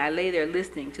knocking, I lay there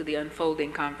listening to the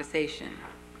unfolding conversation.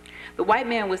 The white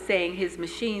man was saying his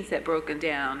machines had broken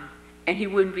down and he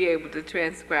wouldn't be able to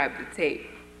transcribe the tape.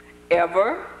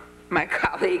 Ever? My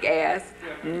colleague asked.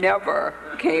 Never,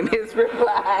 came his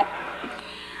reply.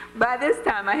 By this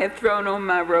time, I had thrown on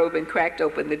my robe and cracked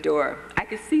open the door. I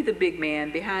could see the big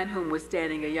man, behind whom was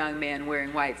standing a young man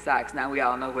wearing white socks. Now we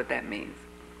all know what that means.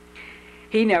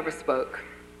 He never spoke.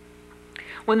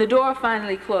 When the door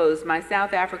finally closed, my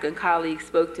South African colleague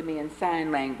spoke to me in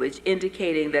sign language,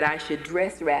 indicating that I should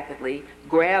dress rapidly,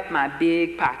 grab my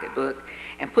big pocketbook,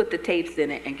 and put the tapes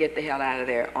in it and get the hell out of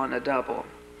there on a double.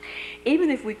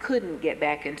 Even if we couldn't get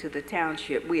back into the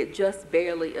township, we had just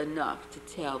barely enough to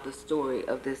tell the story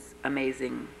of this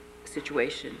amazing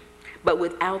situation. But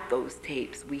without those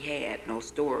tapes, we had no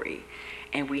story,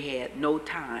 and we had no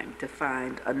time to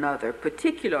find another,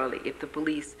 particularly if the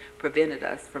police prevented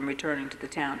us from returning to the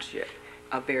township,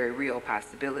 a very real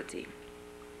possibility.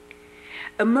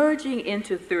 Emerging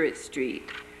into 3rd Street,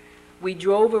 we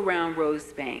drove around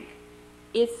Rosebank.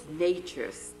 Its nature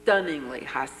stunningly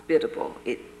hospitable.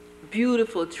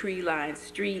 Beautiful tree-lined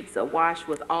streets awash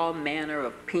with all manner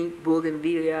of pink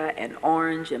bougainvillea and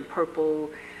orange and purple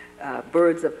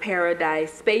birds of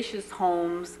paradise, spacious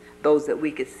homes, those that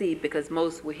we could see because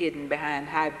most were hidden behind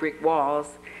high brick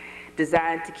walls,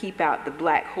 designed to keep out the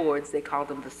black hordes. They called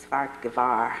them the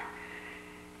Svartgevaar.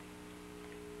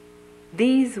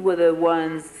 These were the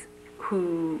ones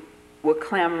who were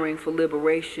clamoring for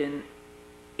liberation,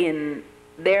 in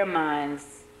their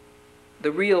minds,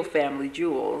 the real family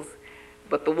jewels,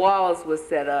 but the walls were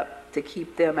set up to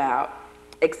keep them out,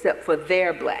 except for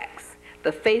their blacks,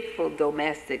 the faithful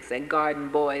domestics and garden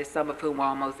boys, some of whom were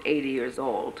almost 80 years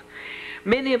old,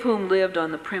 many of whom lived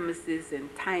on the premises in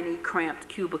tiny, cramped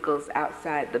cubicles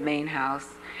outside the main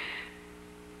house,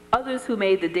 others who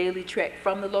made the daily trek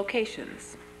from the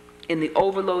locations in the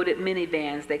overloaded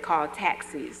minivans they called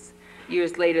taxis.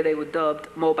 Years later, they were dubbed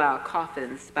mobile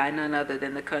coffins by none other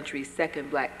than the country's second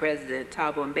black president,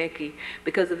 Thabo Mbeki,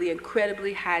 because of the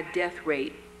incredibly high death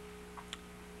rate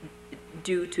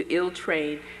due to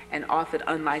ill-trained and often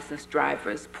unlicensed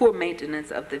drivers, poor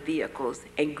maintenance of the vehicles,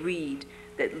 and greed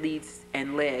that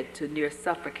led to near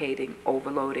suffocating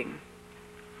overloading.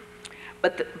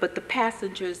 But the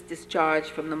passengers discharged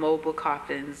from the mobile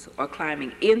coffins or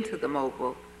climbing into the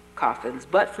mobile coffins,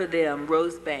 but for them,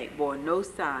 Rosebank bore no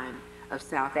sign of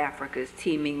South Africa's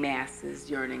teeming masses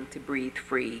yearning to breathe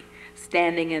free,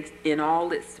 standing in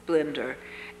all its splendor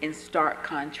in stark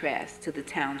contrast to the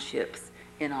townships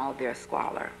in all their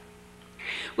squalor.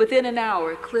 Within an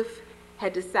hour, Cliff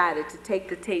had decided to take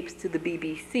the tapes to the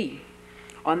BBC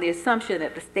on the assumption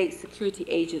that the state security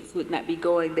agents would not be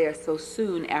going there so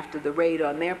soon after the raid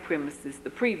on their premises the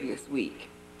previous week.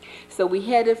 So we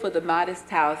headed for the modest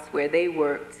house where they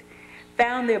worked,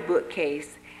 found their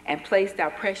bookcase, and placed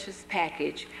our precious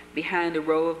package behind a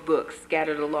row of books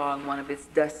scattered along one of its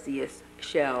dustiest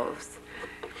shelves.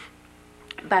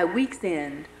 By week's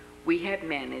end, we had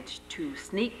managed to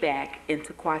sneak back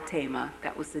into Kwatema,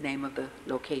 that was the name of the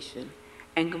location,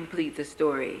 and complete the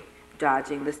story,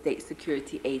 dodging the state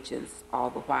security agents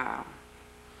all the while.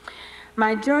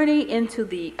 My journey into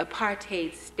the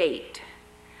apartheid state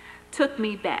took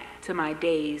me back to my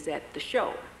days at the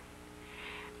show.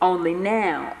 Only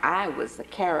now I was a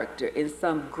character in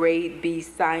some grade B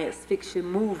science fiction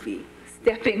movie,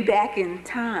 stepping back in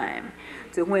time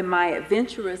to when my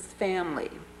adventurous family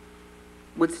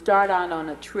would start out on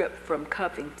a trip from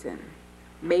Covington,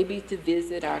 maybe to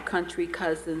visit our country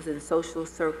cousins and social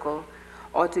circle,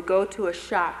 or to go to a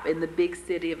shop in the big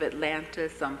city of Atlanta,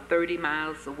 some 30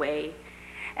 miles away.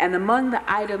 And among the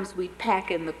items we'd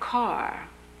pack in the car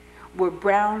were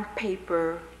brown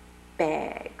paper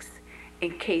bags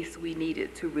in case we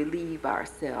needed to relieve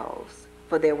ourselves,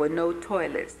 for there were no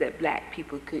toilets that black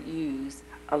people could use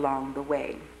along the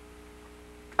way.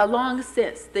 A long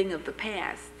since thing of the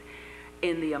past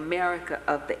in the America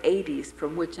of the 80s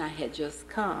from which I had just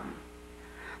come.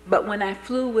 But when I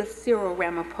flew with Cyril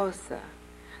Ramaphosa,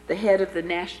 the head of the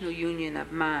National Union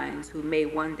of Mines, who may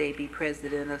one day be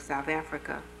president of South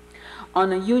Africa,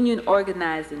 on a union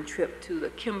organizing trip to the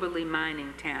Kimberley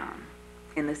mining town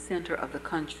in the center of the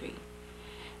country.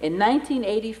 In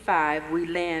 1985, we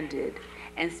landed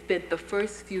and spent the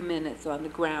first few minutes on the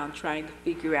ground trying to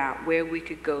figure out where we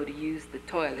could go to use the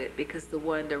toilet, because the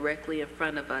one directly in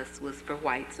front of us was for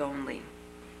whites only.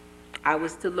 I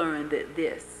was to learn that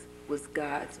this was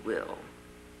God's will.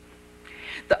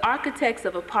 The architects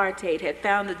of apartheid had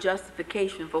found the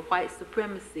justification for white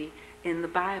supremacy in the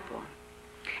Bible,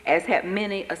 as had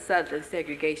many a Southern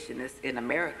segregationist in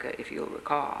America, if you'll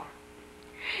recall.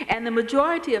 And the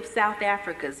majority of South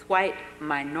Africa's white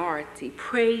minority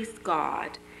praised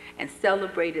God and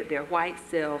celebrated their white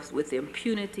selves with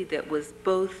impunity that was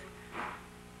both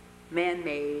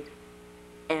man-made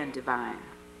and divine.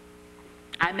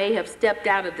 I may have stepped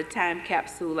out of the time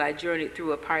capsule I journeyed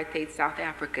through apartheid South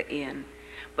Africa in,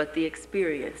 but the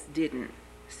experience didn't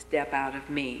step out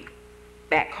of me.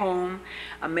 Back home,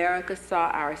 America saw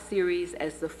our series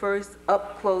as the first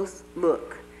up-close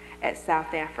look at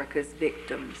South Africa's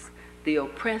victims, the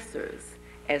oppressors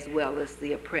as well as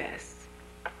the oppressed.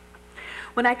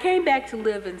 When I came back to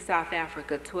live in South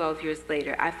Africa 12 years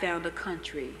later, I found a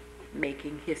country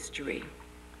making history,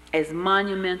 as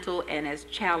monumental and as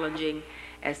challenging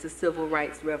as the Civil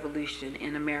Rights Revolution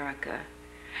in America.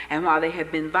 And while there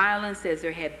had been violence as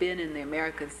there had been in the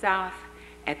American South,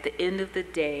 at the end of the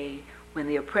day, when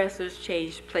the oppressors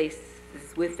changed places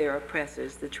with their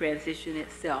oppressors, the transition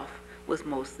itself was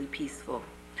mostly peaceful.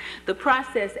 The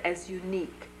process as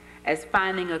unique as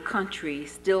finding a country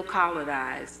still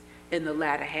colonized in the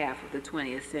latter half of the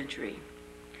 20th century.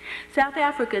 South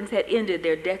Africans had ended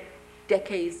their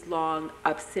decades-long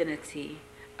obscenity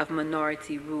of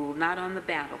minority rule, not on the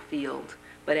battlefield,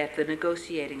 but at the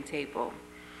negotiating table.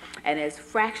 And as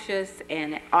fractious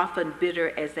and often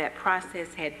bitter as that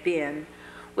process had been,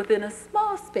 within a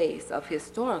small space of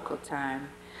historical time,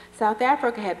 South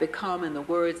Africa had become, in the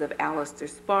words of Alistair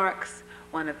Sparks,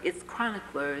 one of its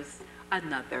chroniclers,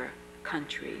 another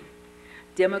country.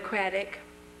 Democratic,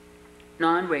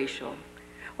 non-racial,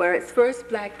 where its first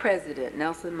black president,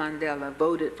 Nelson Mandela,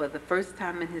 voted for the first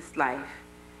time in his life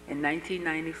in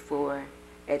 1994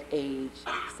 at age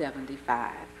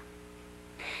 75.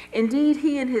 Indeed,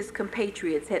 he and his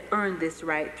compatriots had earned this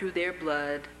right through their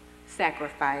blood,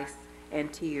 sacrifice,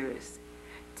 and tears.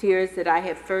 Tears that I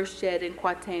had first shed in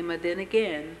Guatemala, then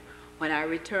again when I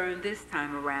returned this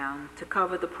time around to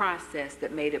cover the process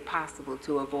that made it possible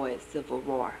to avoid civil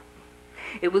war.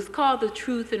 It was called the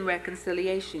Truth and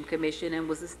Reconciliation Commission and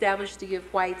was established to give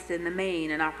whites in the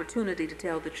main an opportunity to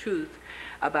tell the truth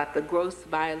about the gross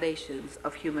violations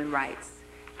of human rights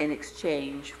in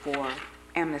exchange for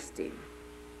amnesty.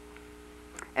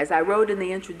 As I wrote in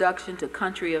the introduction to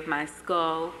Country of My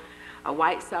Skull, a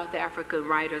white South African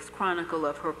writer's chronicle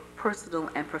of her personal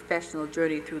and professional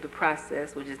journey through the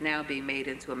process, which is now being made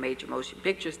into a major motion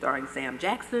picture starring Sam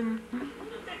Jackson.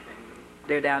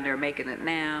 They're down there making it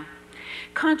now.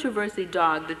 Controversy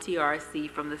dogged the TRC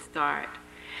from the start.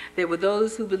 There were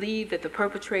those who believed that the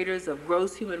perpetrators of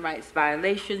gross human rights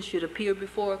violations should appear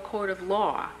before a court of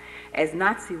law, as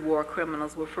Nazi war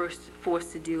criminals were first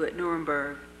forced to do at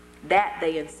Nuremberg. That,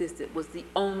 they insisted, was the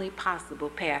only possible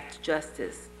path to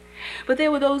justice. But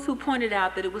there were those who pointed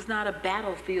out that it was not a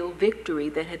battlefield victory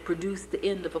that had produced the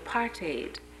end of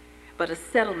apartheid, but a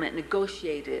settlement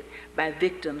negotiated by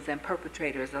victims and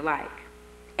perpetrators alike.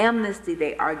 Amnesty,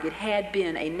 they argued, had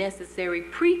been a necessary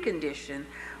precondition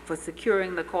for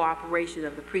securing the cooperation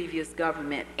of the previous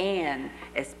government and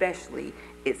especially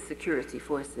its security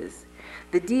forces.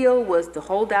 The deal was to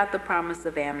hold out the promise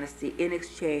of amnesty in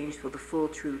exchange for the full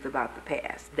truth about the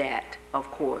past. That,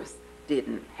 of course,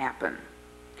 didn't happen.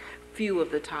 Few of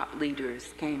the top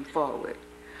leaders came forward.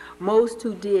 Most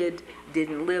who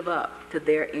didn't live up to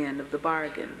their end of the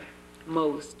bargain.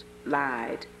 Most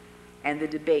lied. And the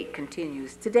debate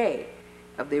continues today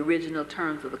of the original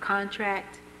terms of the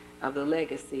contract, of the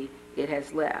legacy it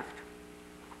has left.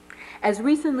 As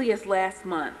recently as last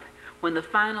month, when the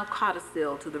final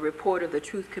codicil to the report of the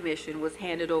Truth Commission was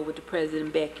handed over to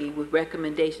President Mbeki with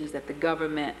recommendations that the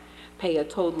government pay a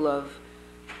total of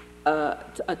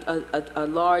a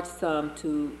large sum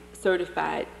to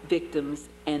certified victims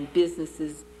and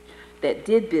businesses that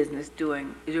did business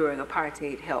during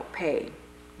apartheid help pay.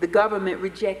 The government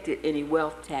rejected any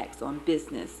wealth tax on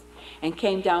business and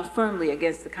came down firmly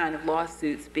against the kind of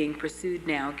lawsuits being pursued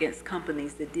now against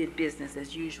companies that did business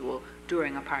as usual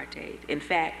during apartheid. In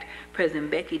fact,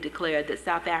 President Mbeki declared that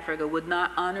South Africa would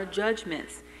not honor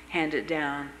judgments handed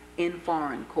down in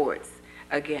foreign courts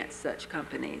against such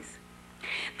companies.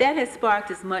 That has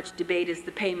sparked as much debate as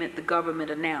the payment the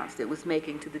government announced it was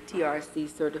making to the TRC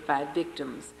certified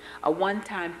victims, a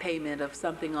one-time payment of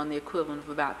something on the equivalent of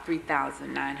about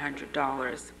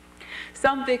 $3,900.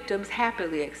 Some victims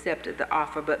happily accepted the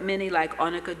offer, but many, like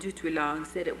Onika Dutwilang,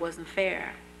 said it wasn't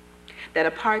fair,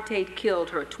 that apartheid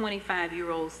killed her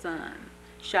 25-year-old son,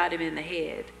 shot him in the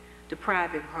head,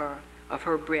 depriving her of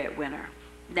her breadwinner.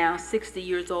 Now 60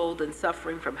 years old and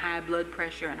suffering from high blood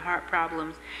pressure and heart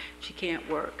problems, she can't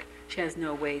work. She has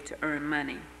no way to earn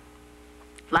money.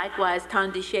 Likewise,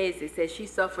 Thandi Sheze says she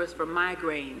suffers from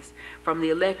migraines from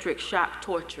the electric shock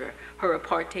torture her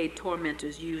apartheid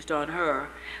tormentors used on her,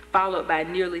 followed by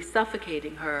nearly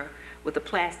suffocating her with a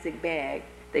plastic bag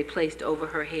they placed over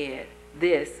her head.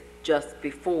 This just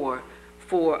before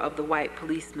 4 of the white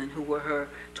policemen who were her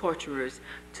torturers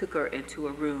took her into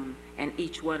a room, and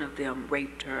each one of them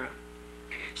raped her.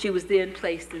 She was then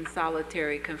placed in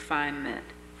solitary confinement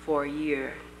for a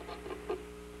year.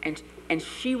 And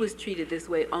she was treated this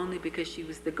way only because she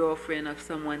was the girlfriend of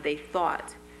someone they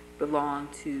thought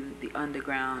belonged to the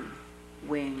underground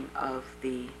wing of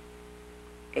the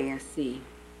ANC.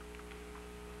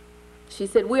 She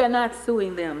said, "We are not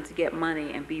suing them to get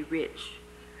money and be rich,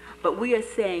 but we are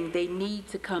saying they need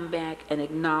to come back and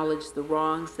acknowledge the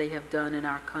wrongs they have done in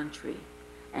our country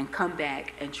and come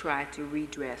back and try to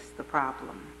redress the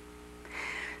problem."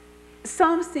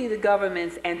 Some see the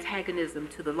government's antagonism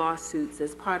to the lawsuits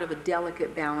as part of a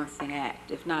delicate balancing act,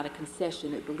 if not a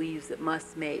concession it believes it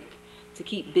must make to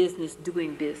keep business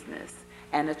doing business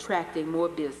and attracting more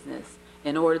business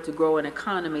in order to grow an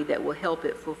economy that will help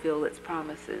it fulfill its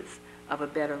promises of a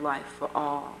better life for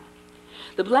all.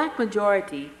 The black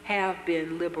majority have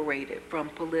been liberated from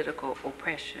political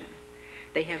oppression.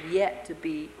 They have yet to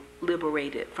be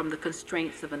liberated from the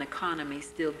constraints of an economy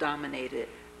still dominated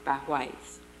by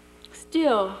whites.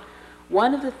 Still,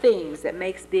 one of the things that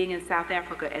makes being in South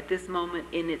Africa at this moment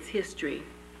in its history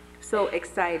so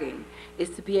exciting is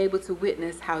to be able to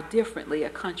witness how differently a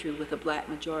country with a black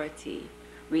majority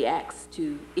reacts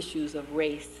to issues of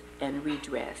race and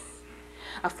redress.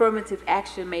 Affirmative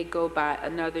action may go by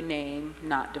another name,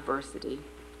 not diversity.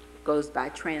 It goes by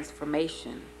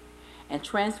transformation. And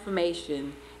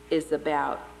transformation is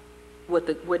about what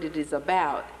it is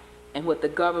about, and what the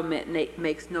government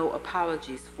makes no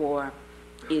apologies for,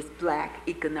 is Black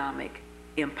economic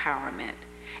empowerment,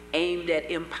 aimed at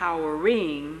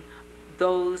empowering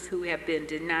those who have been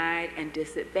denied and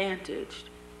disadvantaged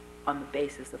on the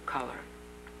basis of color.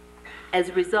 As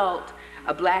a result,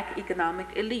 a Black economic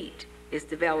elite is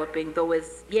developing, though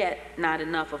as yet not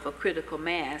enough of a critical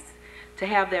mass to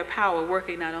have their power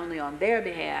working not only on their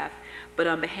behalf, but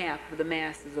on behalf of the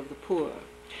masses of the poor.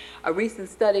 A recent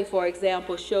study, for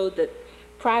example, showed that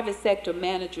private sector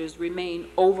managers remain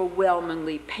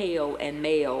overwhelmingly pale and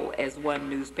male, as one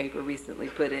newspaper recently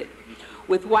put it,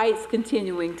 with whites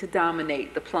continuing to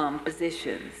dominate the plum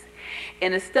positions.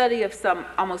 In a study of some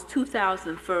almost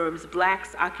 2,000 firms,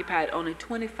 Blacks occupied only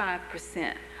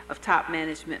 25% of top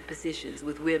management positions,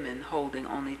 with women holding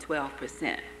only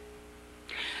 12%.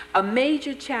 A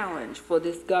major challenge for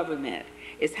this government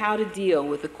is how to deal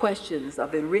with the questions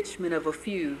of enrichment of a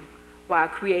few while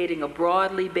creating a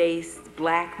broadly based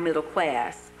Black middle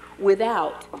class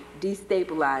without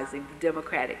destabilizing the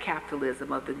democratic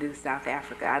capitalism of the new South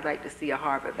Africa. I'd like to see a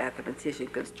Harvard mathematician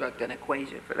construct an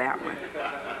equation for that one.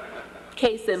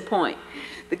 Case in point,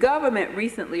 the government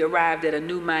recently arrived at a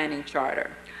new mining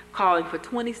charter calling for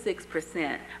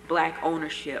 26% Black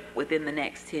ownership within the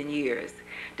next 10 years,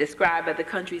 described by the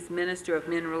country's Minister of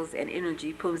Minerals and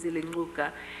Energy, Phumzile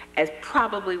Mngcuka, as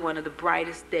probably one of the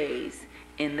brightest days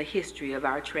in the history of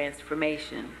our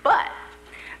transformation. But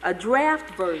a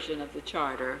draft version of the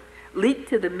charter leaked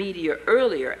to the media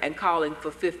earlier and calling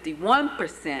for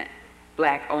 51%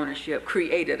 Black ownership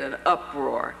created an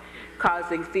uproar,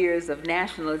 causing fears of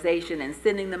nationalization and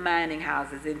sending the mining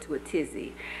houses into a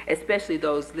tizzy, especially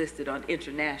those listed on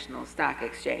international stock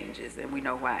exchanges, and we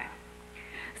know why.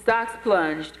 Stocks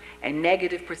plunged and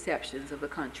negative perceptions of the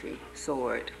country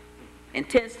soared.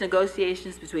 Intense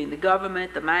negotiations between the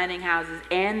government, the mining houses,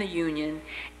 and the union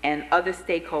and other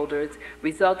stakeholders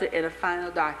resulted in a final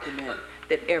document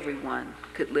that everyone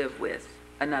could live with,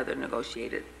 another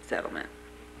negotiated settlement,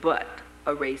 but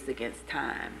a race against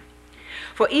time.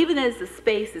 For even as the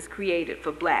space is created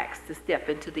for Blacks to step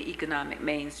into the economic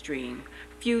mainstream,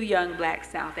 few young Black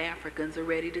South Africans are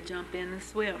ready to jump in and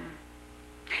swim.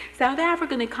 South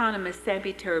African economist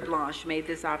Sampie Terreblanche made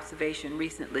this observation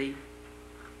recently.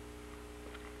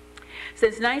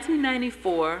 Since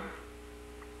 1994,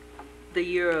 the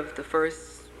year of the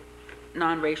first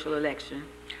non-racial election,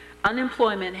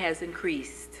 unemployment has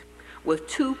increased, with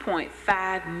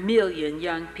 2.5 million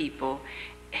young people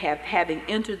having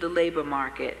entered the labor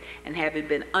market and having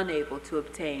been unable to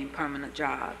obtain permanent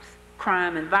jobs.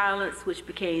 Crime and violence, which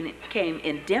became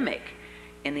endemic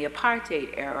in the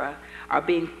apartheid era, are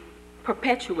being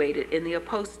perpetuated in the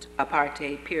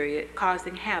post-apartheid period,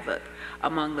 causing havoc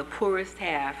among the poorest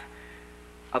half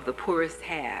of the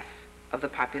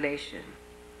population.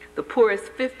 The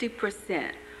poorest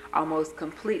 50% almost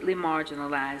completely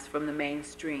marginalized from the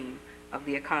mainstream of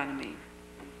the economy.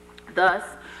 Thus,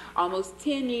 almost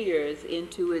 10 years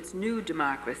into its new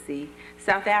democracy,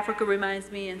 South Africa reminds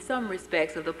me in some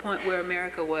respects of the point where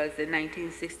America was in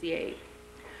 1968,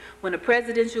 when a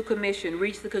presidential commission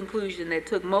reached the conclusion that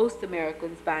took most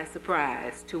Americans by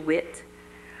surprise, to wit,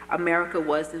 America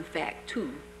was in fact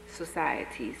two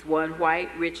societies, one white,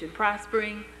 rich and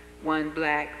prospering, one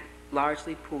Black,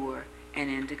 largely poor and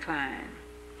in decline.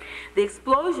 The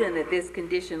explosion that this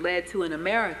condition led to in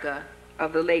America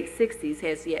of the late 60s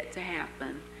has yet to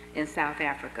happen in South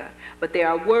Africa, but there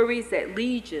are worries that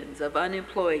legions of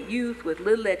unemployed youth with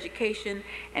little education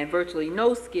and virtually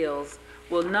no skills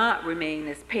will not remain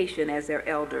as patient as their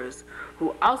elders,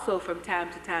 who also from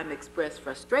time to time express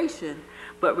frustration,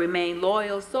 but remain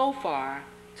loyal so far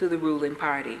to the ruling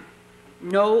party.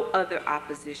 No other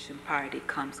opposition party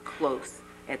comes close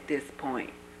at this point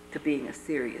to being a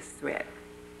serious threat,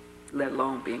 let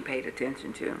alone being paid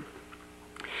attention to.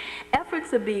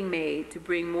 Efforts are being made to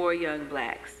bring more young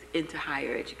Blacks into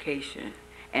higher education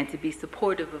and to be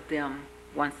supportive of them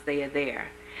once they are there.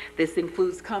 This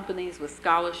includes companies with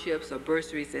scholarships or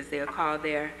bursaries, as they are called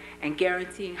there, and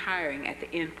guaranteeing hiring at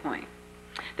the end point.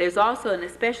 There's also an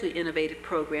especially innovative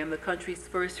program, the country's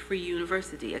first free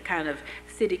university, a kind of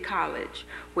city college,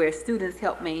 where students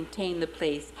help maintain the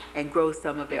place and grow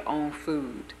some of their own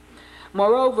food.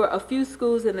 Moreover, a few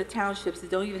schools in the townships that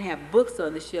don't even have books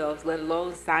on the shelves, let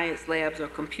alone science labs or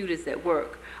computers at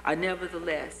work, are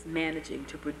nevertheless managing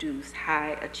to produce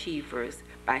high achievers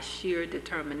by sheer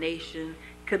determination,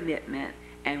 commitment,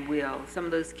 and will. Some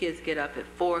of those kids get up at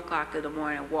 4 o'clock in the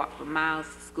morning and walk for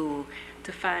miles to school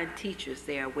to find teachers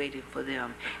there waiting for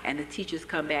them. And the teachers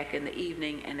come back in the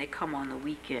evening and they come on the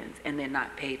weekends, and they're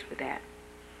not paid for that.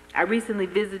 I recently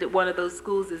visited one of those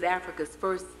schools as Africa's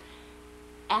first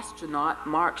astronaut,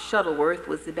 Mark Shuttleworth,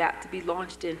 was about to be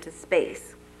launched into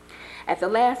space. At the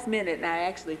last minute, and I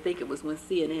actually think it was when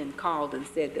CNN called and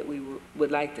said that we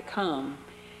would like to come,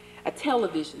 a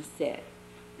television set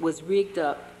was rigged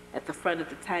up at the front of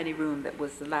the tiny room that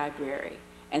was the library,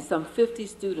 and some 50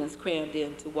 students crammed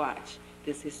in to watch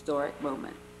this historic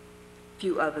moment.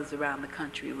 Few others around the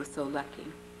country were so lucky.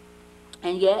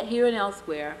 And yet, here and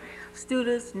elsewhere,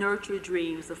 students nurture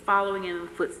dreams of following in the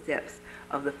footsteps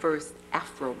of the first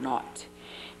astronaut,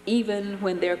 even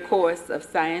when their course of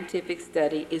scientific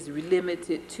study is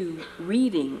limited to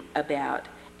reading about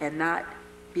and not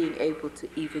being able to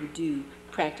even do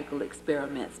practical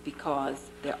experiments because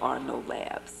there are no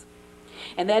labs.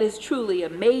 And that is truly a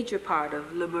major part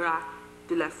of Le Miracle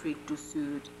de l'Afrique du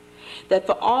Sud, that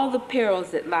for all the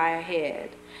perils that lie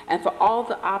ahead and for all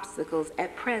the obstacles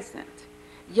at present,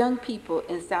 young people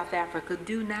in South Africa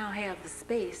do now have the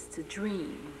space to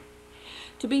dream.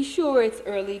 To be sure, it's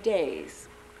early days,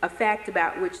 a fact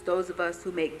about which those of us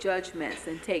who make judgments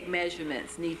and take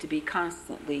measurements need to be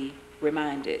constantly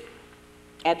reminded.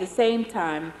 At the same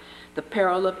time, the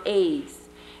peril of AIDS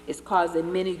is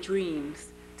causing many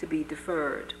dreams to be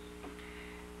deferred.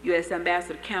 U.S.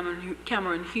 Ambassador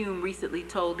Cameron Hume recently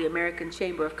told the American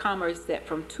Chamber of Commerce that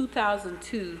from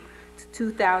 2002 to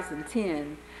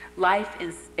 2010, life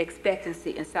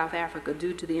expectancy in South Africa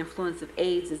due to the influence of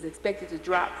AIDS is expected to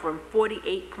drop from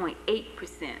 48.8%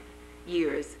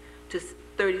 years to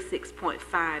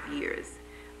 36.5 years,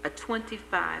 a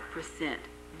 25%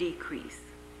 decrease.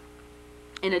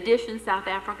 In addition, South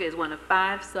Africa is one of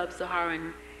 5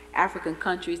 sub-Saharan African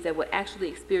countries that will actually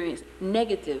experience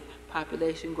negative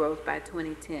population growth by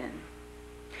 2010.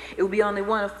 It will be only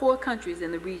one of 4 countries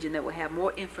in the region that will have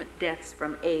more infant deaths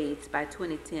from AIDS by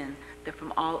 2010 than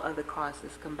from all other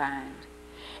causes combined.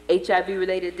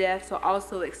 HIV-related deaths are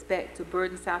also expected to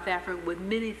burden South Africa with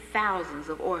many thousands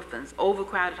of orphans,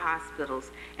 overcrowded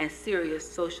hospitals, and serious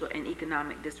social and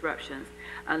economic disruptions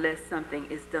unless something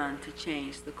is done to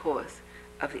change the course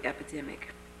of the epidemic.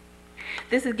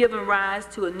 This has given rise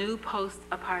to a new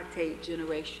post-apartheid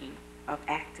generation of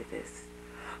activists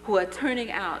who are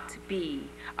turning out to be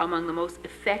among the most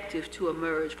effective to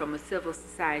emerge from a civil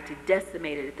society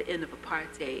decimated at the end of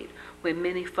apartheid, when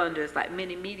many funders, like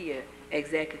many media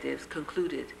executives,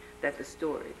 concluded that the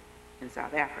story in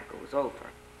South Africa was over.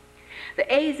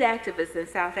 The AIDS activists in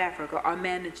South Africa are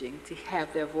managing to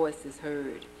have their voices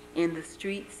heard in the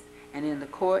streets and in the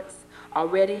courts,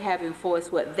 already having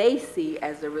forced what they see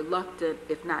as a reluctant,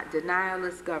 if not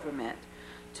denialist government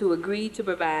to agree to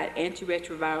provide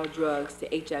antiretroviral drugs to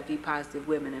HIV-positive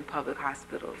women in public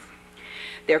hospitals.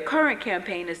 Their current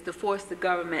campaign is to force the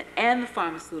government and the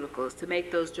pharmaceuticals to make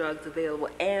those drugs available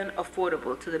and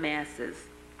affordable to the masses,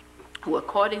 who,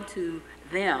 according to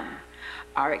them,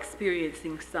 are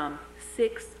experiencing some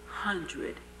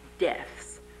 600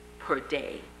 deaths per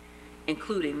day,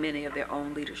 including many of their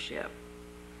own leadership.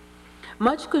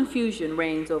 Much confusion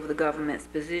reigns over the government's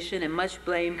position, and much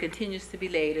blame continues to be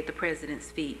laid at the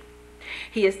president's feet.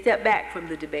 He has stepped back from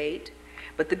the debate,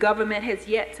 but the government has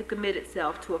yet to commit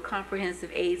itself to a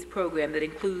comprehensive AIDS program that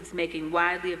includes making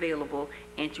widely available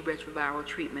antiretroviral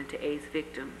treatment to AIDS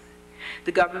victims.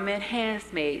 The government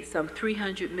has made some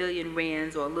 300 million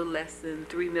rands, or a little less than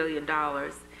 $3 million,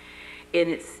 in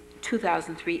its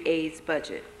 2003 AIDS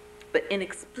budget, but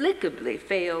inexplicably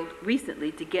failed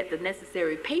recently to get the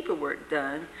necessary paperwork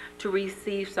done to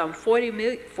receive some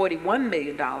 $41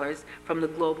 million from the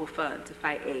Global Fund to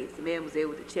fight AIDS. The man was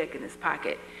able to check in his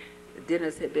pocket. The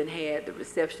dinners had been had, the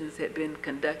receptions had been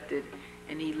conducted,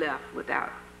 and he left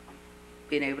without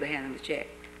being able to hand him the check.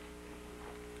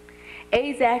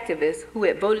 AIDS activists who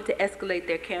had voted to escalate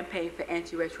their campaign for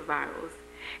antiretrovirals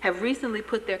have recently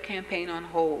put their campaign on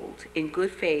hold in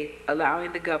good faith,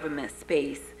 allowing the government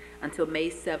space until May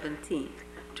 17th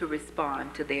to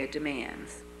respond to their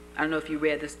demands. I don't know if you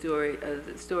read the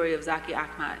story of Zaki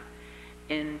Ahmed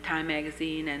in Time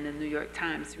Magazine and the New York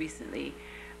Times recently.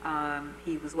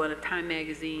 He was one of Time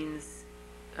Magazine's,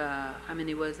 how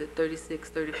many was it, 36,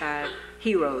 35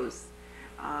 heroes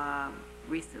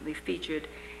recently featured.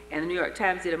 And the New York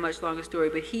Times did a much longer story,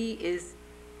 but he is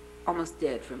almost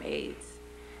dead from AIDS.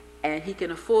 And he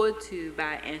can afford to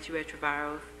buy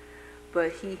antiretrovirals,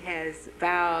 but he has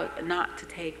vowed not to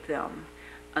take them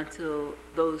until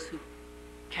those who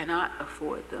cannot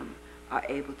afford them are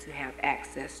able to have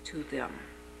access to them.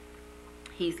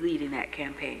 He's leading that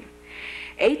campaign.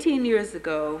 18 years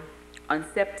ago, on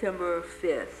September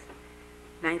 5th,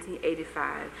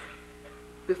 1985,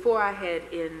 before I had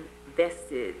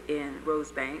invested in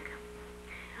Rosebank,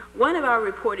 one of our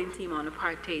reporting team on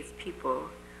apartheid's people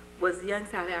was a young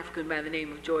South African by the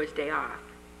name of George Day Off.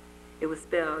 It was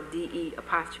spelled D-E'-ATH.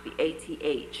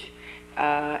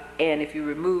 and if you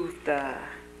remove the,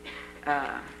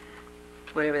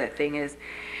 whatever that thing is,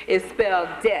 it's spelled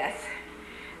death.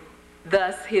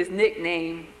 Thus, his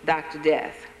nickname, Dr.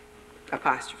 Death,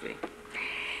 apostrophe.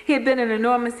 He had been an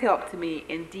enormous help to me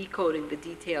in decoding the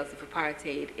details of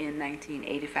apartheid in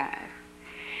 1985.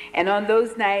 And on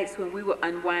those nights when we were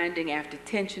unwinding after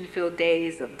tension-filled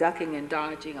days of ducking and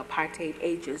dodging apartheid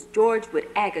agents, George would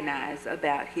agonize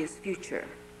about his future.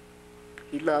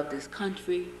 He loved his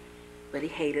country, but he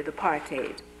hated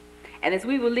apartheid. And as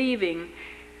we were leaving,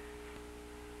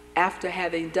 after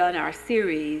having done our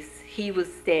series, he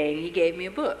gave me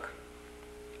a book.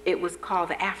 It was called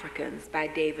The Africans by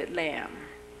David Lamb.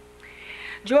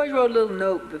 George wrote a little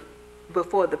note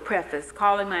before the preface,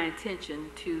 calling my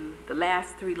attention to the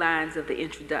last 3 lines of the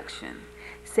introduction,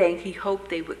 saying he hoped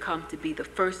they would come to be the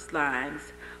first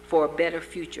lines for a better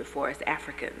future for us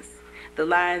Africans. The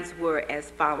lines were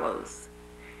as follows: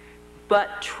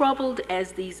 "But troubled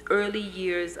as these early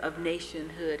years of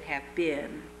nationhood have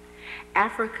been,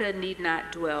 Africa need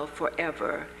not dwell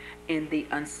forever in the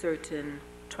uncertain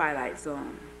twilight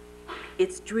zone.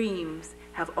 Its dreams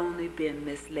have only been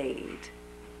mislaid,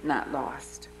 not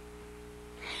lost."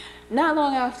 Not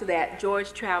long after that,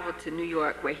 George traveled to New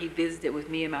York, where he visited with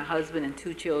me and my husband and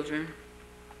 2 children.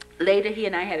 Later, he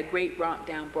and I had a great romp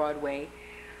down Broadway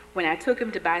when I took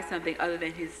him to buy something other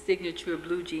than his signature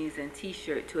blue jeans and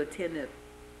t-shirt to attend a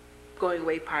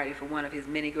going-away party for one of his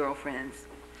many girlfriends.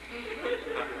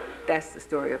 That's the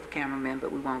story of a cameraman,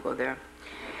 but we won't go there.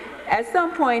 At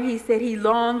some point, he said he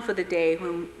longed for the day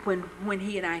when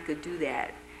he and I could do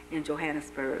that in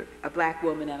Johannesburg, a black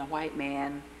woman and a white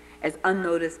man, as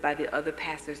unnoticed by the other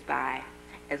passers-by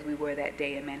as we were that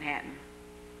day in Manhattan.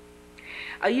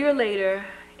 A year later,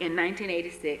 in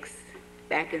 1986,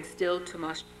 back in still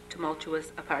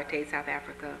tumultuous apartheid South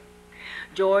Africa,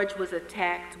 George was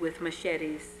attacked with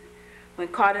machetes when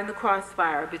caught in the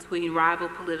crossfire between rival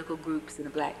political groups in a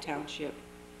black township.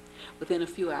 Within a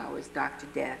few hours, Dr.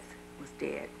 Death was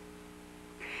dead.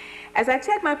 As I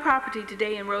check my property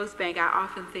today in Rosebank, I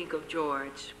often think of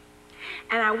George,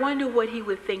 and I wonder what he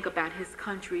would think about his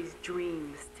country's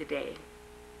dreams today.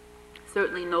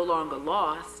 Certainly no longer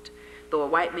lost, though a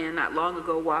white man not long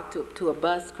ago walked up to a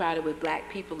bus crowded with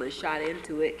black people and shot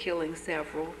into it, killing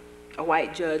several. A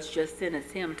white judge just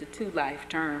sentenced him to 2 life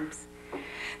terms.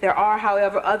 There are,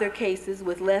 however, other cases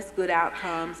with less good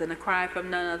outcomes, and a cry from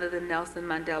none other than Nelson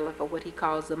Mandela for what he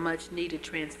calls a much-needed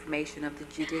transformation of the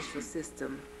judicial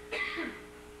system,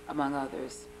 among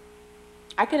others.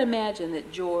 I can imagine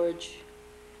that George,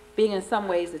 being in some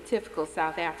ways a typical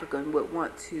South African, would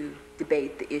want to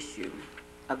debate the issue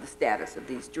of the status of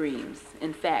these dreams.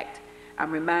 In fact,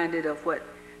 I'm reminded of what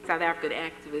South African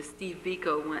activist Steve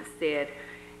Biko once said,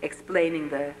 explaining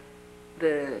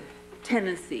the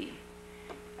tendency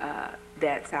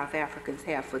that South Africans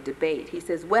have for debate. He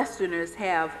says, Westerners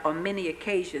have on many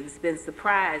occasions been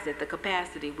surprised at the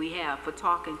capacity we have for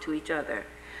talking to each other,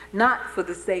 not for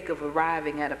the sake of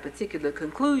arriving at a particular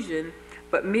conclusion,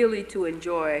 but merely to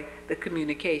enjoy the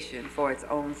communication for its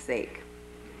own sake.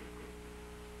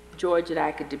 George and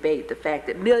I could debate the fact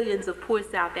that millions of poor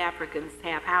South Africans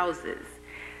have houses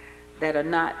that are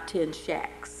not tin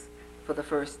shacks for the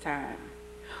first time,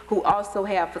 who also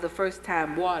have for the first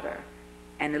time water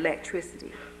and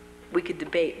electricity. We could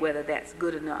debate whether that's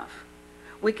good enough.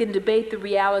 We can debate the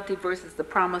reality versus the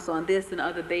promise on this and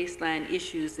other baseline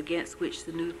issues against which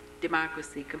the new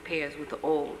democracy compares with the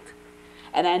old.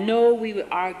 And I know we would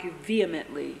argue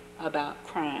vehemently about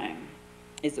crime.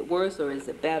 Is it worse or is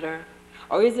it better?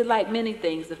 Or is it like many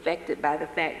things affected by the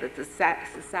fact that the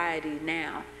society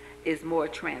now is more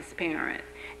transparent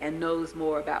and knows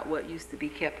more about what used to be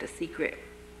kept a secret?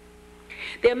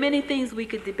 There are many things we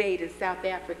could debate as South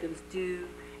Africans do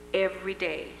every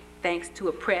day, thanks to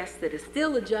a press that is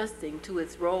still adjusting to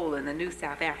its role in the new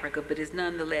South Africa, but is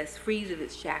nonetheless freed of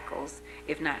its shackles,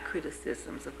 if not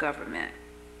criticisms of government.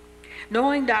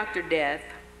 Knowing Dr. Death,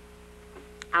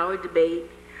 our debate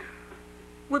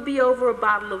would be over a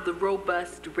bottle of the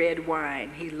robust red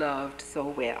wine he loved so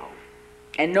well.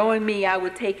 And knowing me, I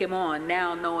would take him on,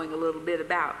 now knowing a little bit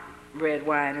about red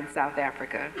wine in South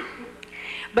Africa.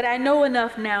 But I know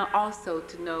enough now also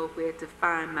to know where to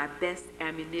find my best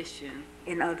ammunition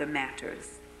in other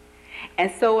matters.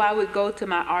 And so I would go to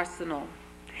my arsenal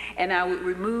and I would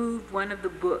remove one of the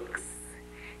books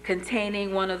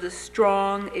containing one of the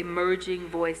strong emerging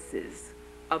voices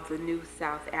of the new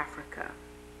South Africa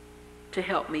to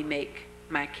help me make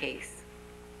my case.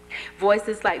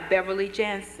 Voices like Beverly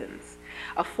Jansen's,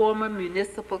 a former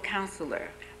municipal councilor,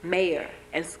 mayor,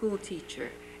 and school teacher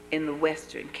in the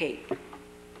Western Cape.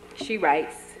 She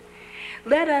writes,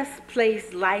 Let us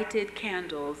place lighted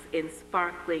candles in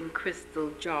sparkling crystal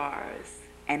jars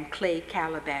and clay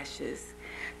calabashes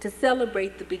to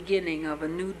celebrate the beginning of a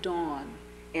new dawn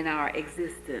in our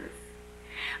existence.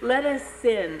 Let us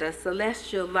send a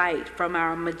celestial light from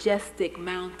our majestic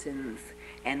mountains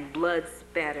and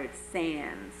blood-spattered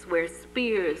sands where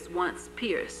spears once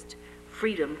pierced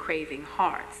freedom-craving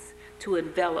hearts to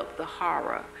envelop the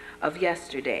horror of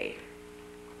yesterday.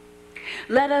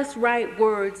 Let us write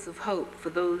words of hope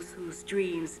for those whose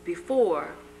dreams before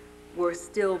were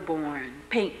stillborn,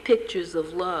 paint pictures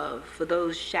of love for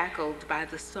those shackled by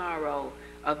the sorrow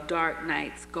of dark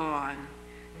nights gone,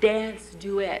 dance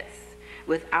duets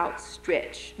with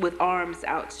arms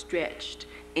outstretched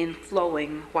in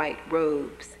flowing white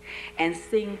robes, and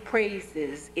sing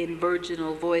praises in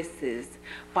virginal voices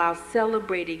while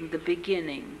celebrating the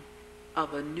beginning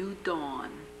of a new dawn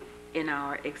in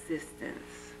our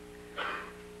existence.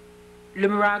 Le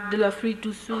miracle de l'Afrique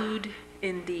du Sud,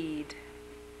 indeed.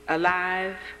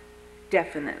 Alive,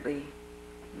 definitely.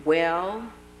 Well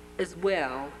as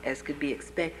could be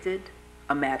expected,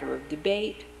 a matter of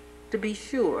debate, to be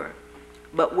sure,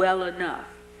 but well enough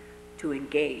to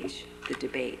engage the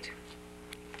debate.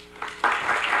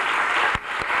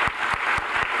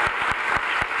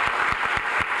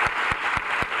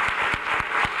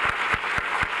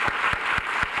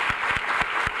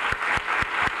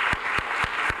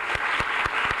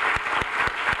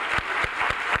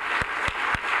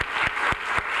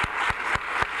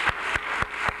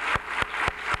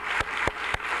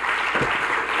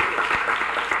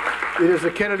 It is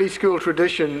a Kennedy School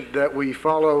tradition that we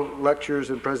follow lectures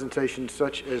and presentations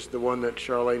such as the one that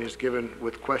Charlene has given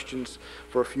with questions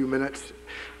for a few minutes.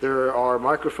 There are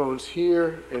microphones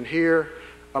here,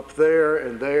 up there,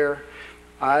 and there.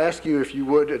 I ask you if you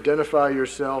would identify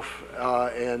yourself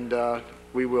and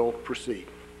we will proceed.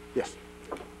 Yes.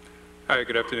 Hi,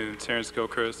 good afternoon. Terrence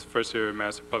Gilchrist, first year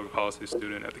Master of Public Policy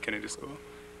student at the Kennedy School.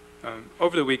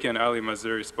 Over the weekend, Ali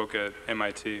Mazrui spoke at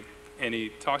MIT, and he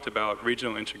talked about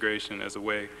regional integration as a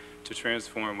way to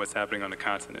transform what's happening on the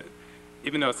continent.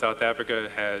 Even though South Africa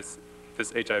has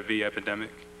this HIV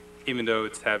epidemic, even though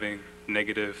it's having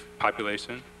negative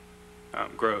population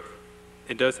growth,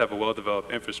 it does have a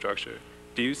well-developed infrastructure.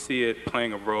 Do you see it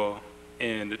playing a role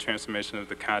in the transformation of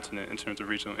the continent in terms of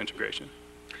regional integration?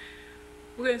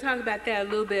 We're going to talk about that a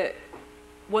little bit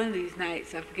one of these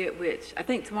nights, I forget which. I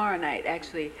think tomorrow night,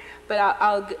 actually. But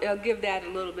I'll give that a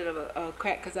little bit of a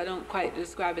crack because I don't quite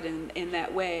describe it in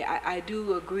that way. I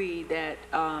do agree that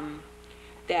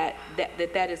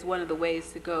that is one of the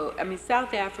ways to go. I mean,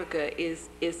 South Africa is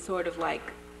sort of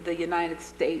like the United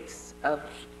States of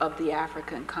the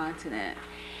African continent.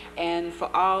 And for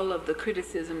all of the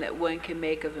criticism that one can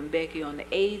make of Mbeki on the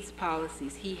AIDS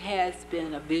policies, he has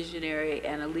been a visionary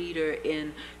and a leader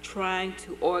in trying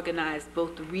to organize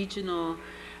both the regional,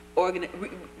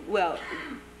 well,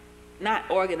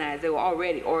 not organized, they were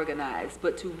already organized,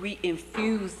 but to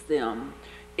re-infuse them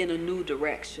in a new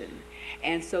direction.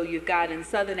 And so you've got in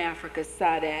Southern Africa,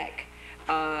 SADC,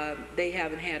 they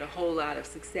haven't had a whole lot of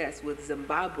success with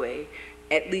Zimbabwe,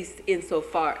 at least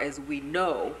insofar as we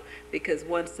know, because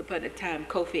once upon a time,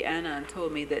 Kofi Annan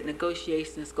told me that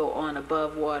negotiations go on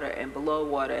above water and below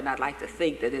water, and I'd like to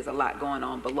think that there's a lot going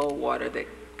on below water,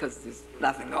 because there's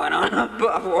nothing going on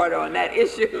above water on that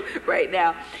issue right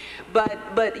now.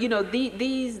 But you know,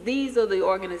 these are the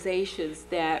organizations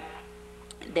that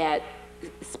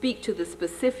speak to the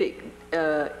specific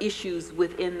issues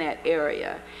within that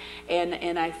area.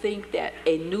 And I think that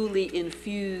a newly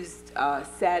infused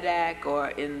SADC, or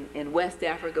in West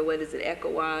Africa, what is it,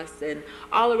 ECOWAS, and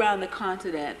all around the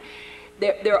continent,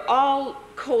 they're all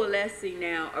coalescing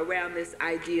now around this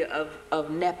idea of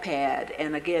NEPAD.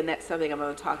 And again, that's something I'm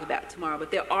going to talk about tomorrow.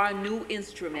 But there are new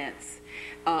instruments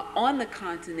on the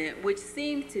continent which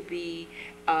seem to be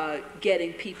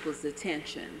getting people's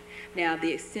attention. Now,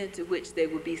 the extent to which they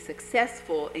will be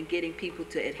successful in getting people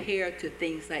to adhere to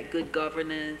things like good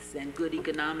governance and good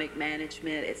economic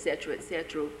management, et cetera,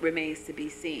 remains to be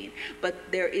seen. But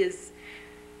there is,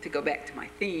 to go back to my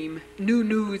theme, new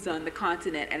news on the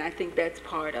continent, and I think that's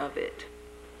part of it.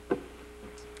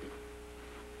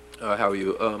 How are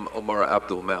you? Omar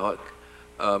Abdul Malik.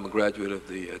 I'm a graduate of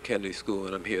the Kennedy School,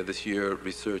 and I'm here this year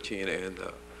researching and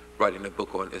writing a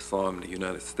book on Islam in the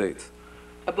United States.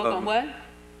 A book on what?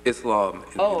 Islam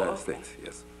in the United States,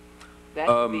 yes. That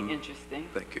would be interesting.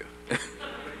 Thank you.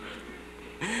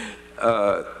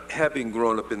 Having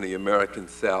grown up in the American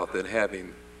South and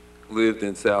having lived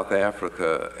in South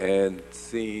Africa and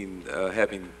seen,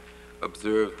 having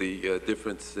observed the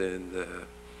difference in the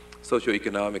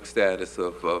socioeconomic status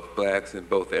of blacks in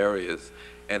both areas,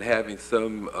 and having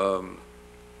some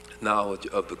knowledge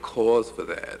of the cause for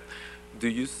that. Do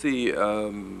you see,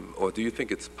 or do you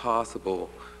think it's possible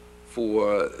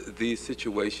for these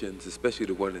situations, especially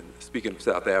the one speaking of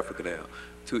South Africa now,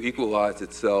 to equalize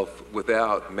itself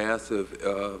without massive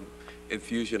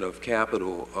infusion of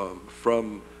capital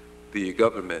from the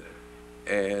government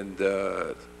and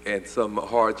some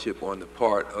hardship on the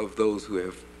part of those who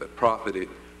have profited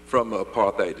from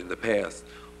apartheid in the past?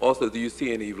 Also, do you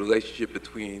see any relationship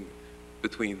between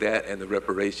that and the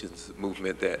reparations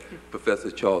movement that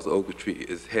Professor Charles Ogletree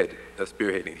is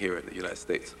spearheading here in the United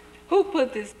States? Who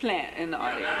put this plant in the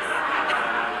audience?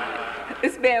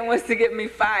 This man wants to get me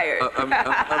fired.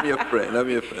 I'm your friend. I'm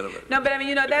your friend. No, but I mean,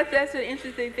 you know, that's an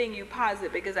interesting thing you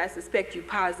posit, because I suspect you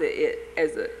posit it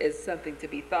as something to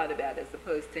be thought about as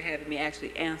opposed to having me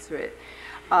actually answer it.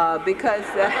 Because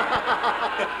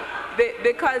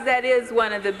that is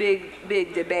one of the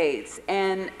big debates.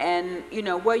 And you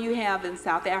know, what you have in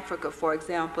South Africa, for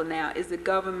example, now is a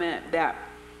government that,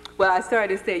 well, I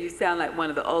started to say you sound like one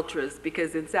of the ultras,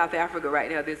 because in South Africa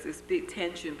right now there's this big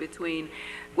tension between,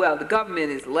 well, the government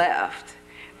is left,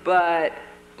 but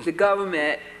the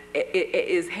government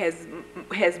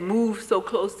has moved so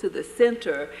close to the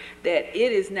center that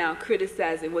it is now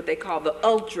criticizing what they call the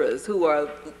ultras, who are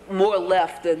more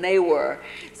left than they were.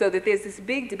 So that there's this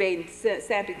big debate, and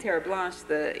Santi Terreblanche,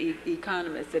 the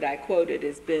economist that I quoted,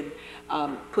 has been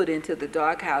put into the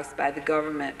doghouse by the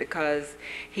government because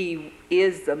he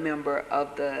is a member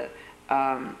of the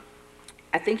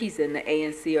I think he's in the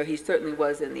ANC, or he certainly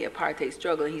was in the apartheid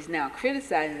struggle, and he's now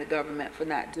criticizing the government for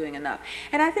not doing enough.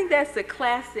 And I think that's the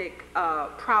classic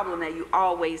problem that you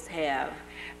always have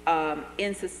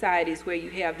in societies where you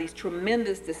have these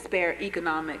tremendous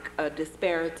economic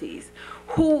disparities.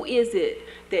 Who is it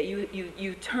that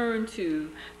you turn to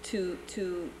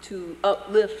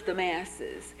uplift the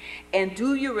masses? And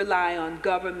do you rely on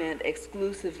government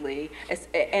exclusively?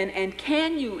 And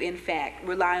can you, in fact,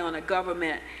 rely on a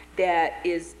government that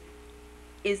is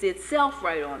itself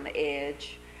right on the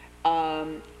edge?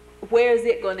 Where is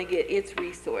it going to get its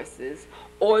resources?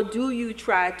 Or do you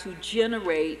try to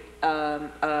generate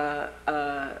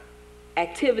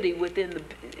activity within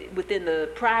the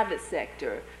private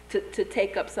sector to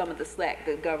take up some of the slack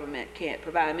the government can't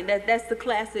provide? I mean, that's the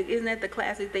classic, isn't that the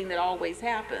classic thing that always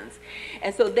happens?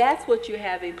 And so that's what you're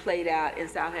having played out in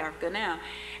South Africa now.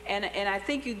 And I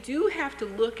think you do have to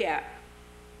look at,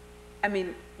 I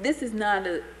mean, this is not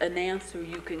an answer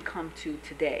you can come to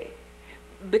today,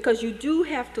 because you do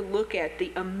have to look at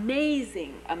the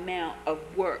amazing amount of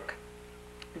work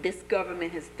this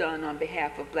government has done on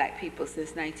behalf of black people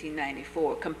since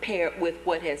 1994, compared with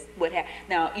what happened.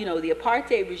 Now, you know, the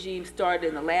apartheid regime started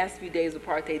in the last few days of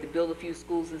apartheid to build a few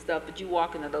schools and stuff, but you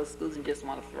walk into those schools and just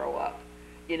want to throw up.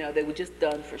 You know, they were just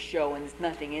done for show, and there's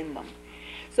nothing in them.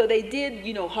 So they did,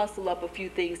 you know, hustle up a few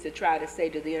things to try to say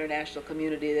to the international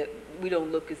community that we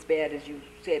don't look as bad as you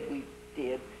said we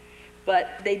did.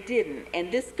 But they didn't,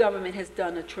 and this government has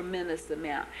done a tremendous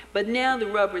amount. But now the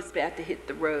rubber is about to hit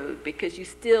the road, because you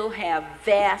still have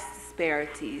vast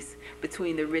disparities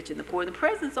between the rich and the poor. And the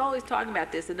president's always talking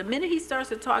about this, and the minute he starts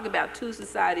to talk about two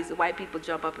societies, the white people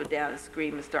jump up and down and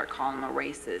scream and start calling him a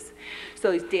racist.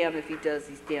 So he's damned if he does,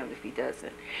 he's damned if he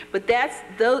doesn't. But that's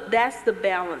the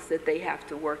balance that they have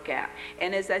to work out.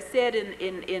 And as I said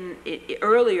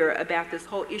earlier about this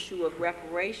whole issue of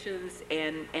reparations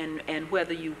and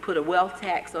whether you put a wealth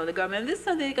tax on the government, this is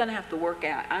something they're going to have to work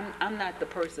out. I'm not the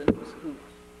person who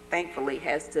thankfully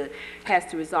has to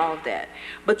resolve that.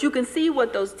 But you can see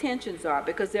what those tensions are,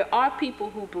 because there are people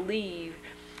who believe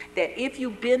that if you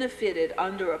benefited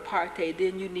under apartheid,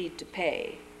 then you need to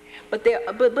pay. But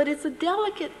it's a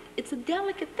delicate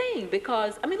thing,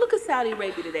 because I mean, look at Saudi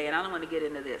Arabia today, and I don't want to get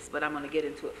into this, but I'm going to get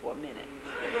into it for a minute.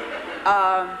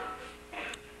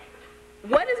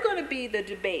 What is going to be the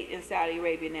debate in Saudi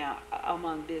Arabia now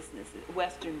among businesses,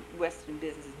 Western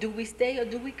businesses? Do we stay or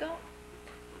do we go?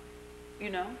 You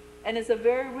know, and it's a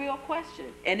very real question.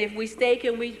 And if we stay,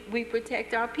 can we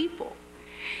protect our people?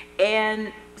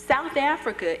 And South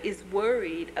Africa is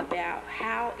worried about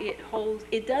how it holds.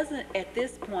 It doesn't at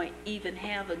this point even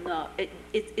have enough.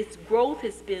 Its growth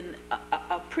has been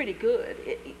pretty good,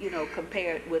 you know,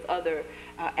 compared with other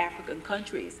African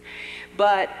countries,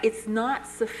 but it's not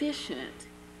sufficient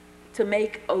to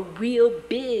make a real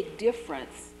big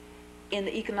difference in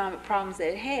the economic problems that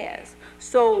it has.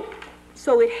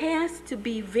 So it has to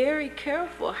be very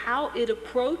careful how it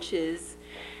approaches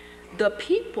the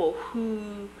people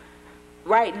who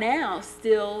right now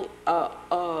still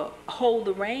hold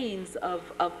the reins of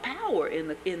power in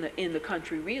the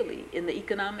country, really, in the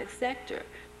economic sector.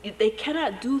 They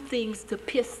cannot do things to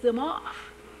piss them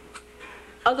off.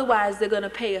 Otherwise, they're going to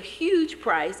pay a huge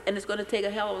price, and it's going to take a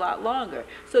hell of a lot longer.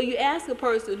 So you ask a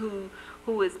person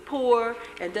who is poor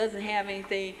and doesn't have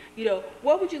anything, you know,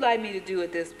 what would you like me to do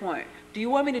at this point? Do you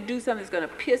want me to do something that's going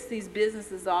to piss these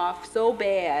businesses off so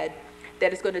bad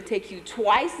that it's going to take you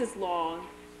twice as long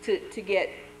to get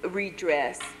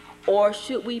redress? Or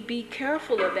should we be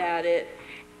careful about it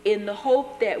in the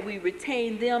hope that we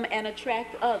retain them and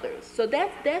attract others? So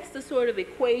that's the sort of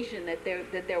equation that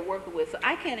they're working with. So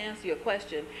I can't answer your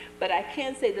question, but I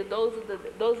can say that those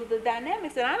are the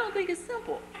dynamics, and I don't think it's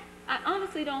simple. I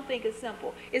honestly don't think it's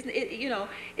simple.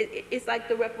 It's like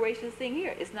the reparations thing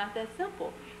here. It's not that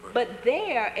simple. But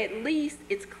there, at least,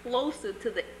 it's closer to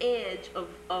the edge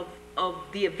of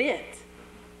the event.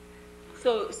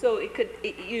 So it could,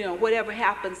 whatever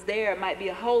happens there might be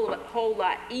a whole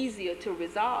lot easier to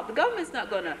resolve. The government's not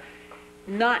going to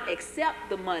not accept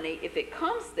the money if it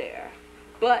comes there,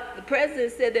 but the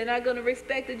president said they're not going to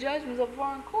respect the judgments of a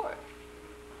foreign court.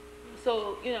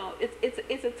 So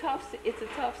it's a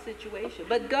tough situation.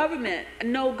 But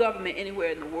no government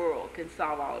anywhere in the world can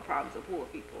solve all the problems of poor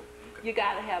people. Okay. You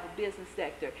got to have a business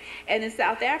sector. And in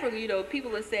South Africa,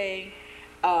 people are saying,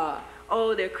 oh,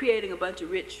 they're creating a bunch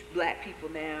of rich black people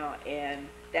now, and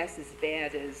that's as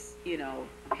bad as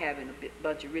having a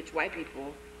bunch of rich white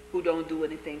people who don't do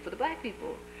anything for the black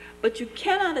people. But you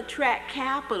cannot attract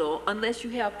capital unless you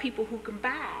have people who can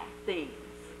buy things.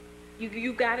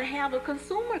 You got to have a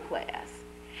consumer class.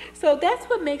 So that's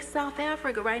what makes South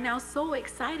Africa right now so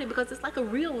exciting, because it's like a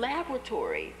real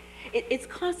laboratory. Its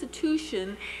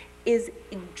constitution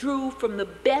drew from the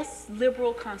best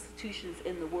liberal constitutions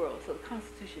in the world. So the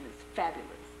constitution is fabulous.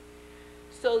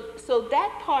 So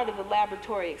that part of the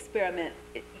laboratory experiment,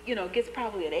 gets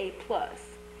probably an A+.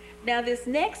 Now this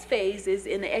next phase is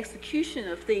in the execution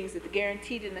of things that are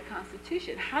guaranteed in the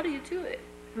Constitution. How do you do it?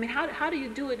 I mean, how do you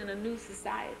do it in a new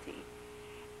society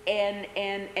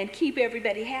and keep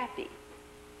everybody happy?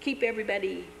 Keep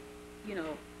everybody,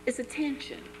 it's a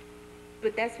tension.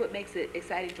 But that's what makes it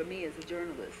exciting for me as a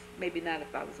journalist. Maybe not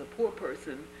if I was a poor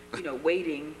person,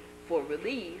 waiting for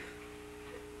relief.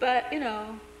 But,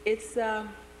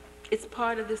 it's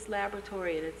part of this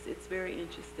laboratory, and it's very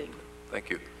interesting. Thank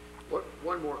you.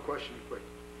 One more question, quick.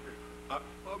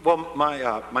 Well, my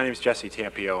name is Jesse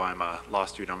Tampio. I'm a law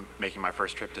student. I'm making my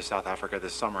first trip to South Africa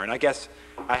this summer. And I guess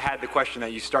I had the question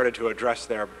that you started to address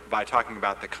there by talking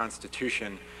about the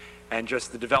Constitution and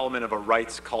just the development of a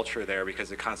rights culture there, because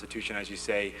the Constitution, as you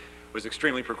say, was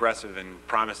extremely progressive and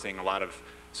promising a lot of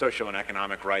social and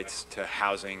economic rights to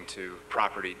housing, to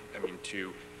property,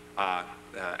 to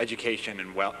education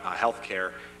and health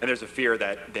care. And there's a fear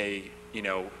that they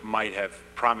might have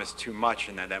promised too much,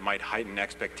 and that might heighten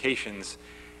expectations.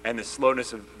 And the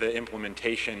slowness of the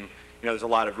implementation, there's a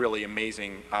lot of really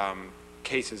amazing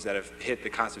cases that have hit the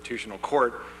Constitutional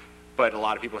Court, but a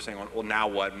lot of people are saying, well, now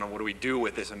what? What do we do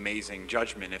with this amazing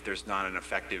judgment if there's not an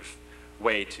effective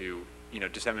way to,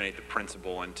 disseminate the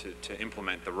principle and to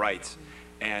implement the rights?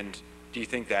 And do you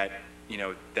think that,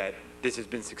 that this has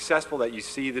been successful, that you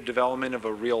see the development of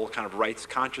a real kind of rights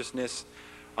consciousness?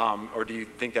 Or do you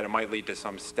think that it might lead to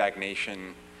some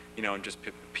stagnation, and just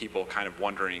people kind of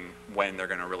wondering when they're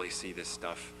going to really see this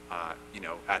stuff,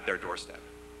 at their doorstep?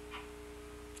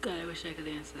 God, I wish I could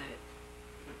answer that.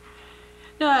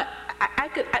 No, I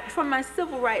could, from my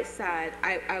civil rights side,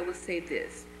 I would say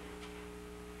this.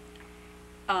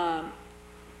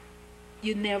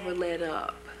 You never let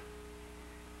up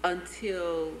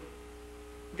until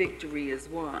victory is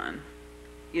won.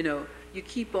 You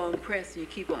keep on pressing, you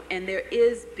keep on, and there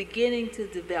is beginning to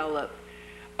develop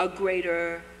a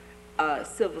greater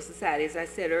civil society. As I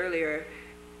said earlier,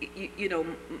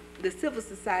 the civil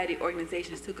society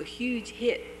organizations took a huge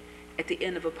hit at the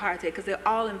end of apartheid because they're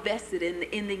all invested in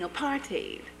ending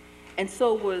apartheid. And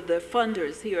so were the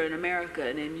funders here in America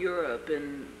and in Europe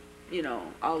and,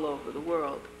 all over the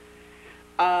world.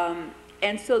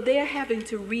 And so they're having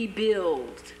to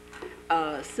rebuild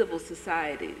civil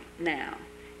society now.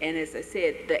 And as I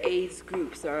said, the AIDS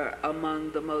groups are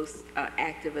among the most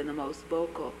active and the most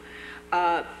vocal.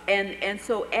 And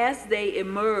so as they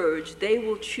emerge, they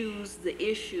will choose the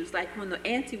issues. Like when the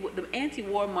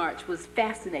anti-war march was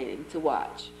fascinating to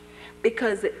watch,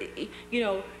 because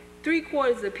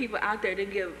 3/4 of the people out there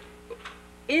didn't give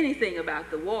anything about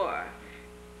the war.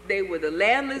 They were the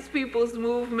landless people's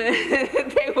movement.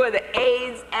 They were the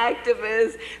AIDS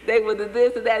activists. They were the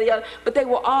this and that and the other. But they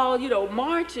were all,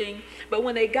 marching. But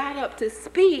when they got up to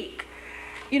speak,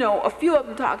 a few of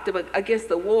them talked about against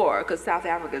the war, because South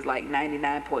Africa is like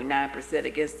 99.9%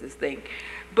 against this thing.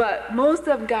 But most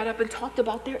of them got up and talked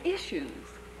about their issues,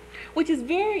 which is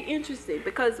very interesting,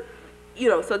 because you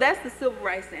know, so that's the civil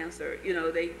rights answer. You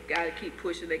know, they got to keep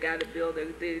pushing. They got to build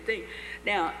their thing.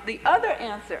 Now, the other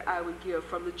answer I would give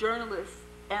from the journalist,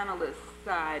 analyst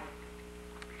side,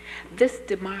 this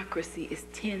democracy is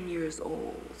 10 years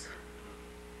old.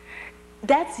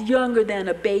 That's younger than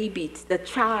a baby, a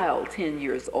child 10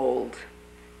 years old,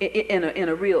 in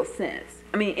a real sense.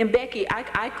 I mean, in Becky,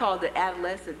 I called it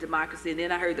adolescent democracy, and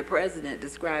then I heard the president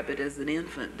describe it as an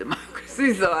infant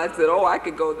democracy, so I said, oh, I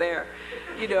could go there,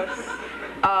 you know,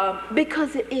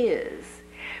 because it is.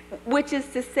 Which is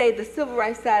to say, the civil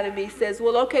rights side of me says,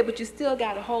 well, okay, but you still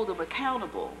got to hold them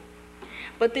accountable.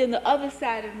 But then the other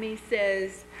side of me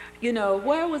says, you know,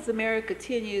 where was America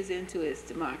 10 years into its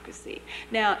democracy?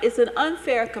 Now, it's an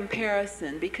unfair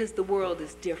comparison because the world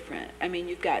is different. I mean,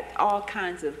 you've got all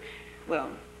kinds of,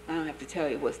 well, I don't have to tell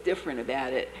you what's different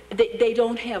about it. They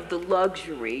don't have the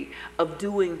luxury of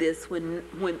doing this when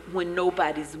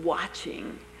nobody's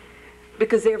watching,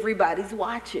 because everybody's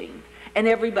watching and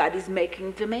everybody's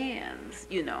making demands,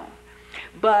 you know.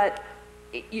 But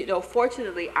you know,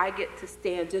 fortunately, I get to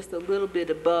stand just a little bit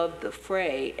above the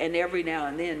fray and every now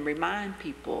and then remind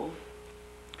people,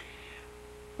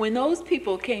 when those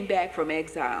people came back from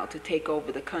exile to take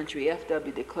over the country,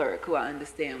 F.W. de Klerk, who I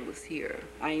understand was here,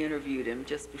 I interviewed him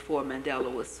just before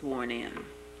Mandela was sworn in.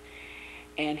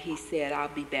 And he said, I'll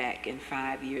be back in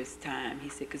 5 years' time. He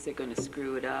said, because they're going to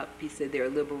screw it up. He said, they're a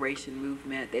liberation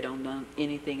movement. They don't know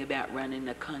anything about running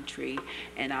the country.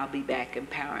 And I'll be back in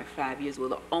power in 5 years. Well,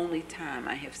 the only time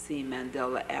I have seen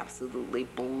Mandela absolutely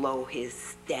blow his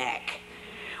stack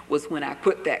was when I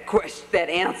put that question, that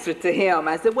answer to him.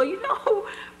 I said, well, you know,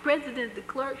 President de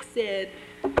Klerk said,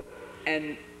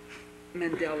 and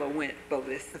Mandela went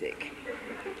ballistic.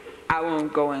 I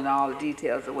won't go into all the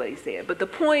details of what he said, but the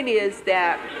point is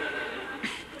that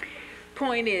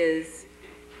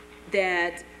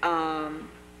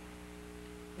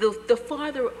the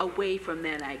farther away from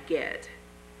that I get,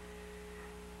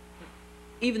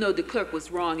 even though de Klerk was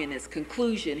wrong in his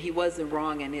conclusion, he wasn't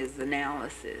wrong in his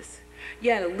analysis.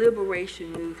 You had a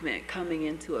liberation movement coming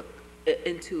into an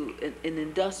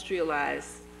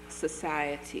industrialized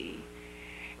society.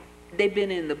 They've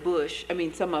been in the bush. I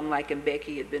mean, some of them, like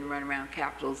Mbeki, had been running around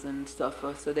capitals and stuff,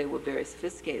 so they were very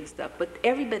sophisticated and stuff. But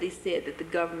everybody said that the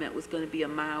government was going to be a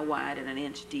mile wide and an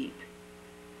inch deep.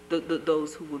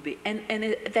 Those who would be,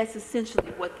 that's essentially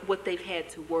what they've had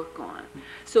to work on.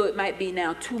 So it might be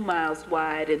now 2 miles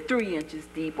wide and 3 inches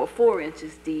deep or 4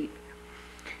 inches deep.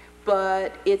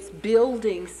 But it's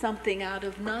building something out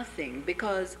of nothing,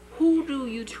 because who do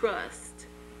you trust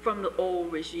from the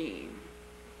old regime?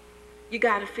 You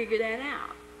got to figure that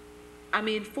out. I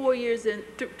mean, 4 years in,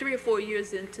 3 or 4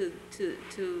 years into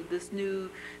this new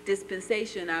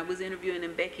dispensation, I was interviewing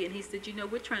Mbeki, and he said, you know,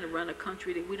 we're trying to run a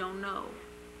country that we don't know.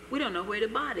 We don't know where the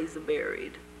bodies are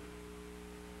buried.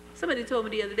 Somebody told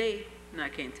me the other day, and I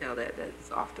can't tell that,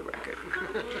 that's off the record.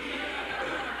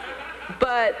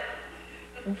 But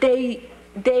they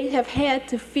have had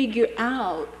to figure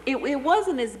out, it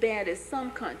wasn't as bad as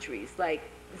some countries, like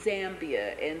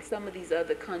Zambia and some of these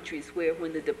other countries, where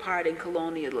when the departing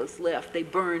colonialists left, they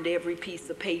burned every piece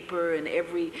of paper and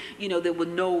every, you know, there were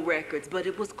no records, but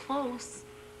it was close.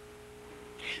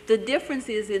 The difference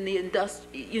is in the in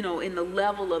the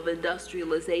level of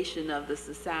industrialization of the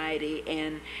society,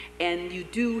 and you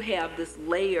do have this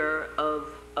layer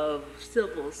of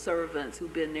civil servants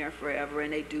who've been there forever,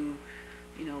 and they do,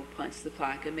 you know, punch the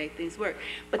clock and make things work.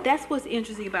 But that's what's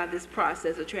interesting about this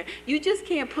process of trans. You just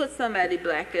can't put somebody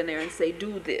black in there and say,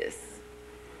 do this,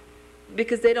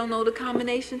 because they don't know the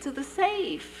combination to the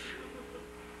safe.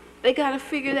 They got to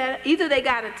figure that out. Either they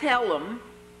got to tell them,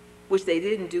 which they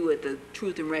didn't do at the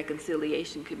Truth and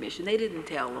Reconciliation Commission. They didn't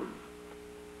tell them.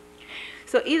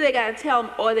 So either they got to tell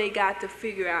them, or they got to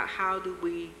figure out, how do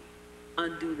we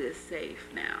undo this safe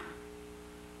now?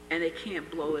 And they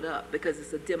can't blow it up, because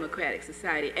it's a democratic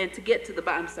society. And to get to the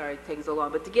bottom, I'm sorry it's taking so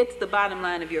long, but to get to the bottom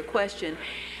line of your question,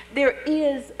 there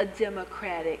is a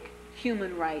democratic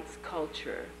human rights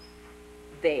culture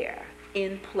there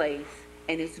in place,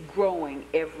 and it's growing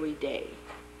every day.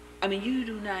 I mean, you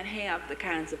do not have the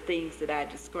kinds of things that I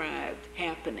described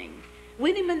happening.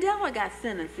 Winnie Mandela got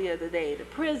sentenced the other day to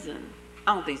prison.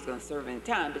 I don't think he's going to serve any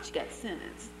time, but she got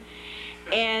sentenced.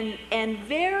 And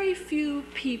very few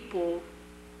people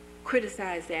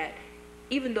criticize that,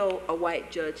 even though a white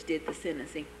judge did the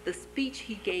sentencing. The speech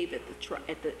he gave at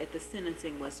the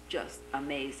sentencing was just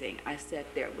amazing. I sat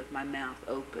there with my mouth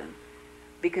open,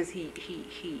 because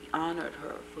he honored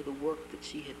her for the work that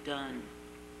she had done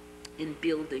in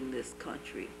building this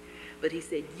country. But he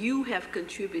said, you have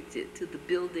contributed to the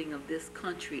building of this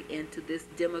country and to this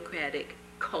democratic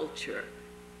culture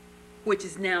which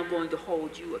is now going to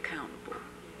hold you accountable.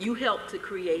 You helped to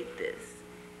create this,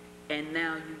 and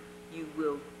now you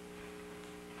will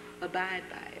abide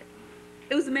by it.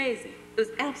 It was amazing. It was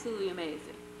absolutely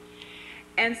amazing.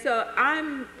 And so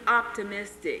I'm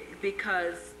optimistic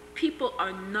because people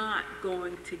are not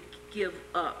going to give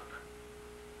up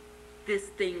this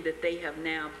thing that they have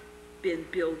now been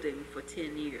building for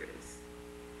 10 years.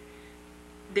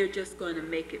 They're just going to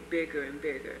make it bigger and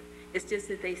bigger. It's just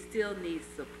that they still need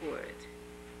support.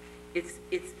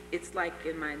 It's like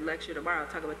in my lecture tomorrow, I'll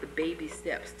talk about the baby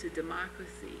steps to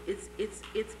democracy.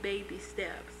 It's baby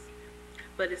steps,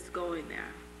 but it's going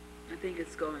there. I think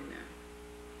it's going there.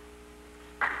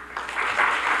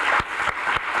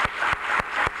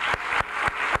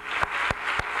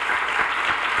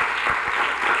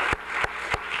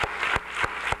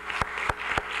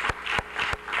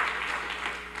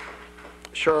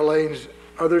 Charlene's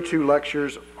other two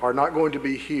lectures are not going to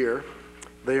be here.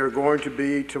 They are going to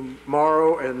be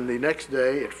tomorrow and the next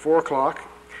day at 4 o'clock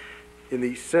in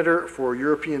the Center for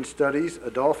European Studies,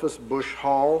 Adolphus Busch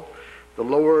Hall, the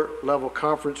lower level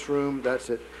conference room. That's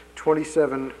at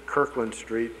 27 Kirkland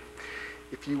Street.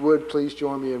 If you would, please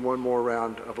join me in one more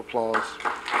round of applause.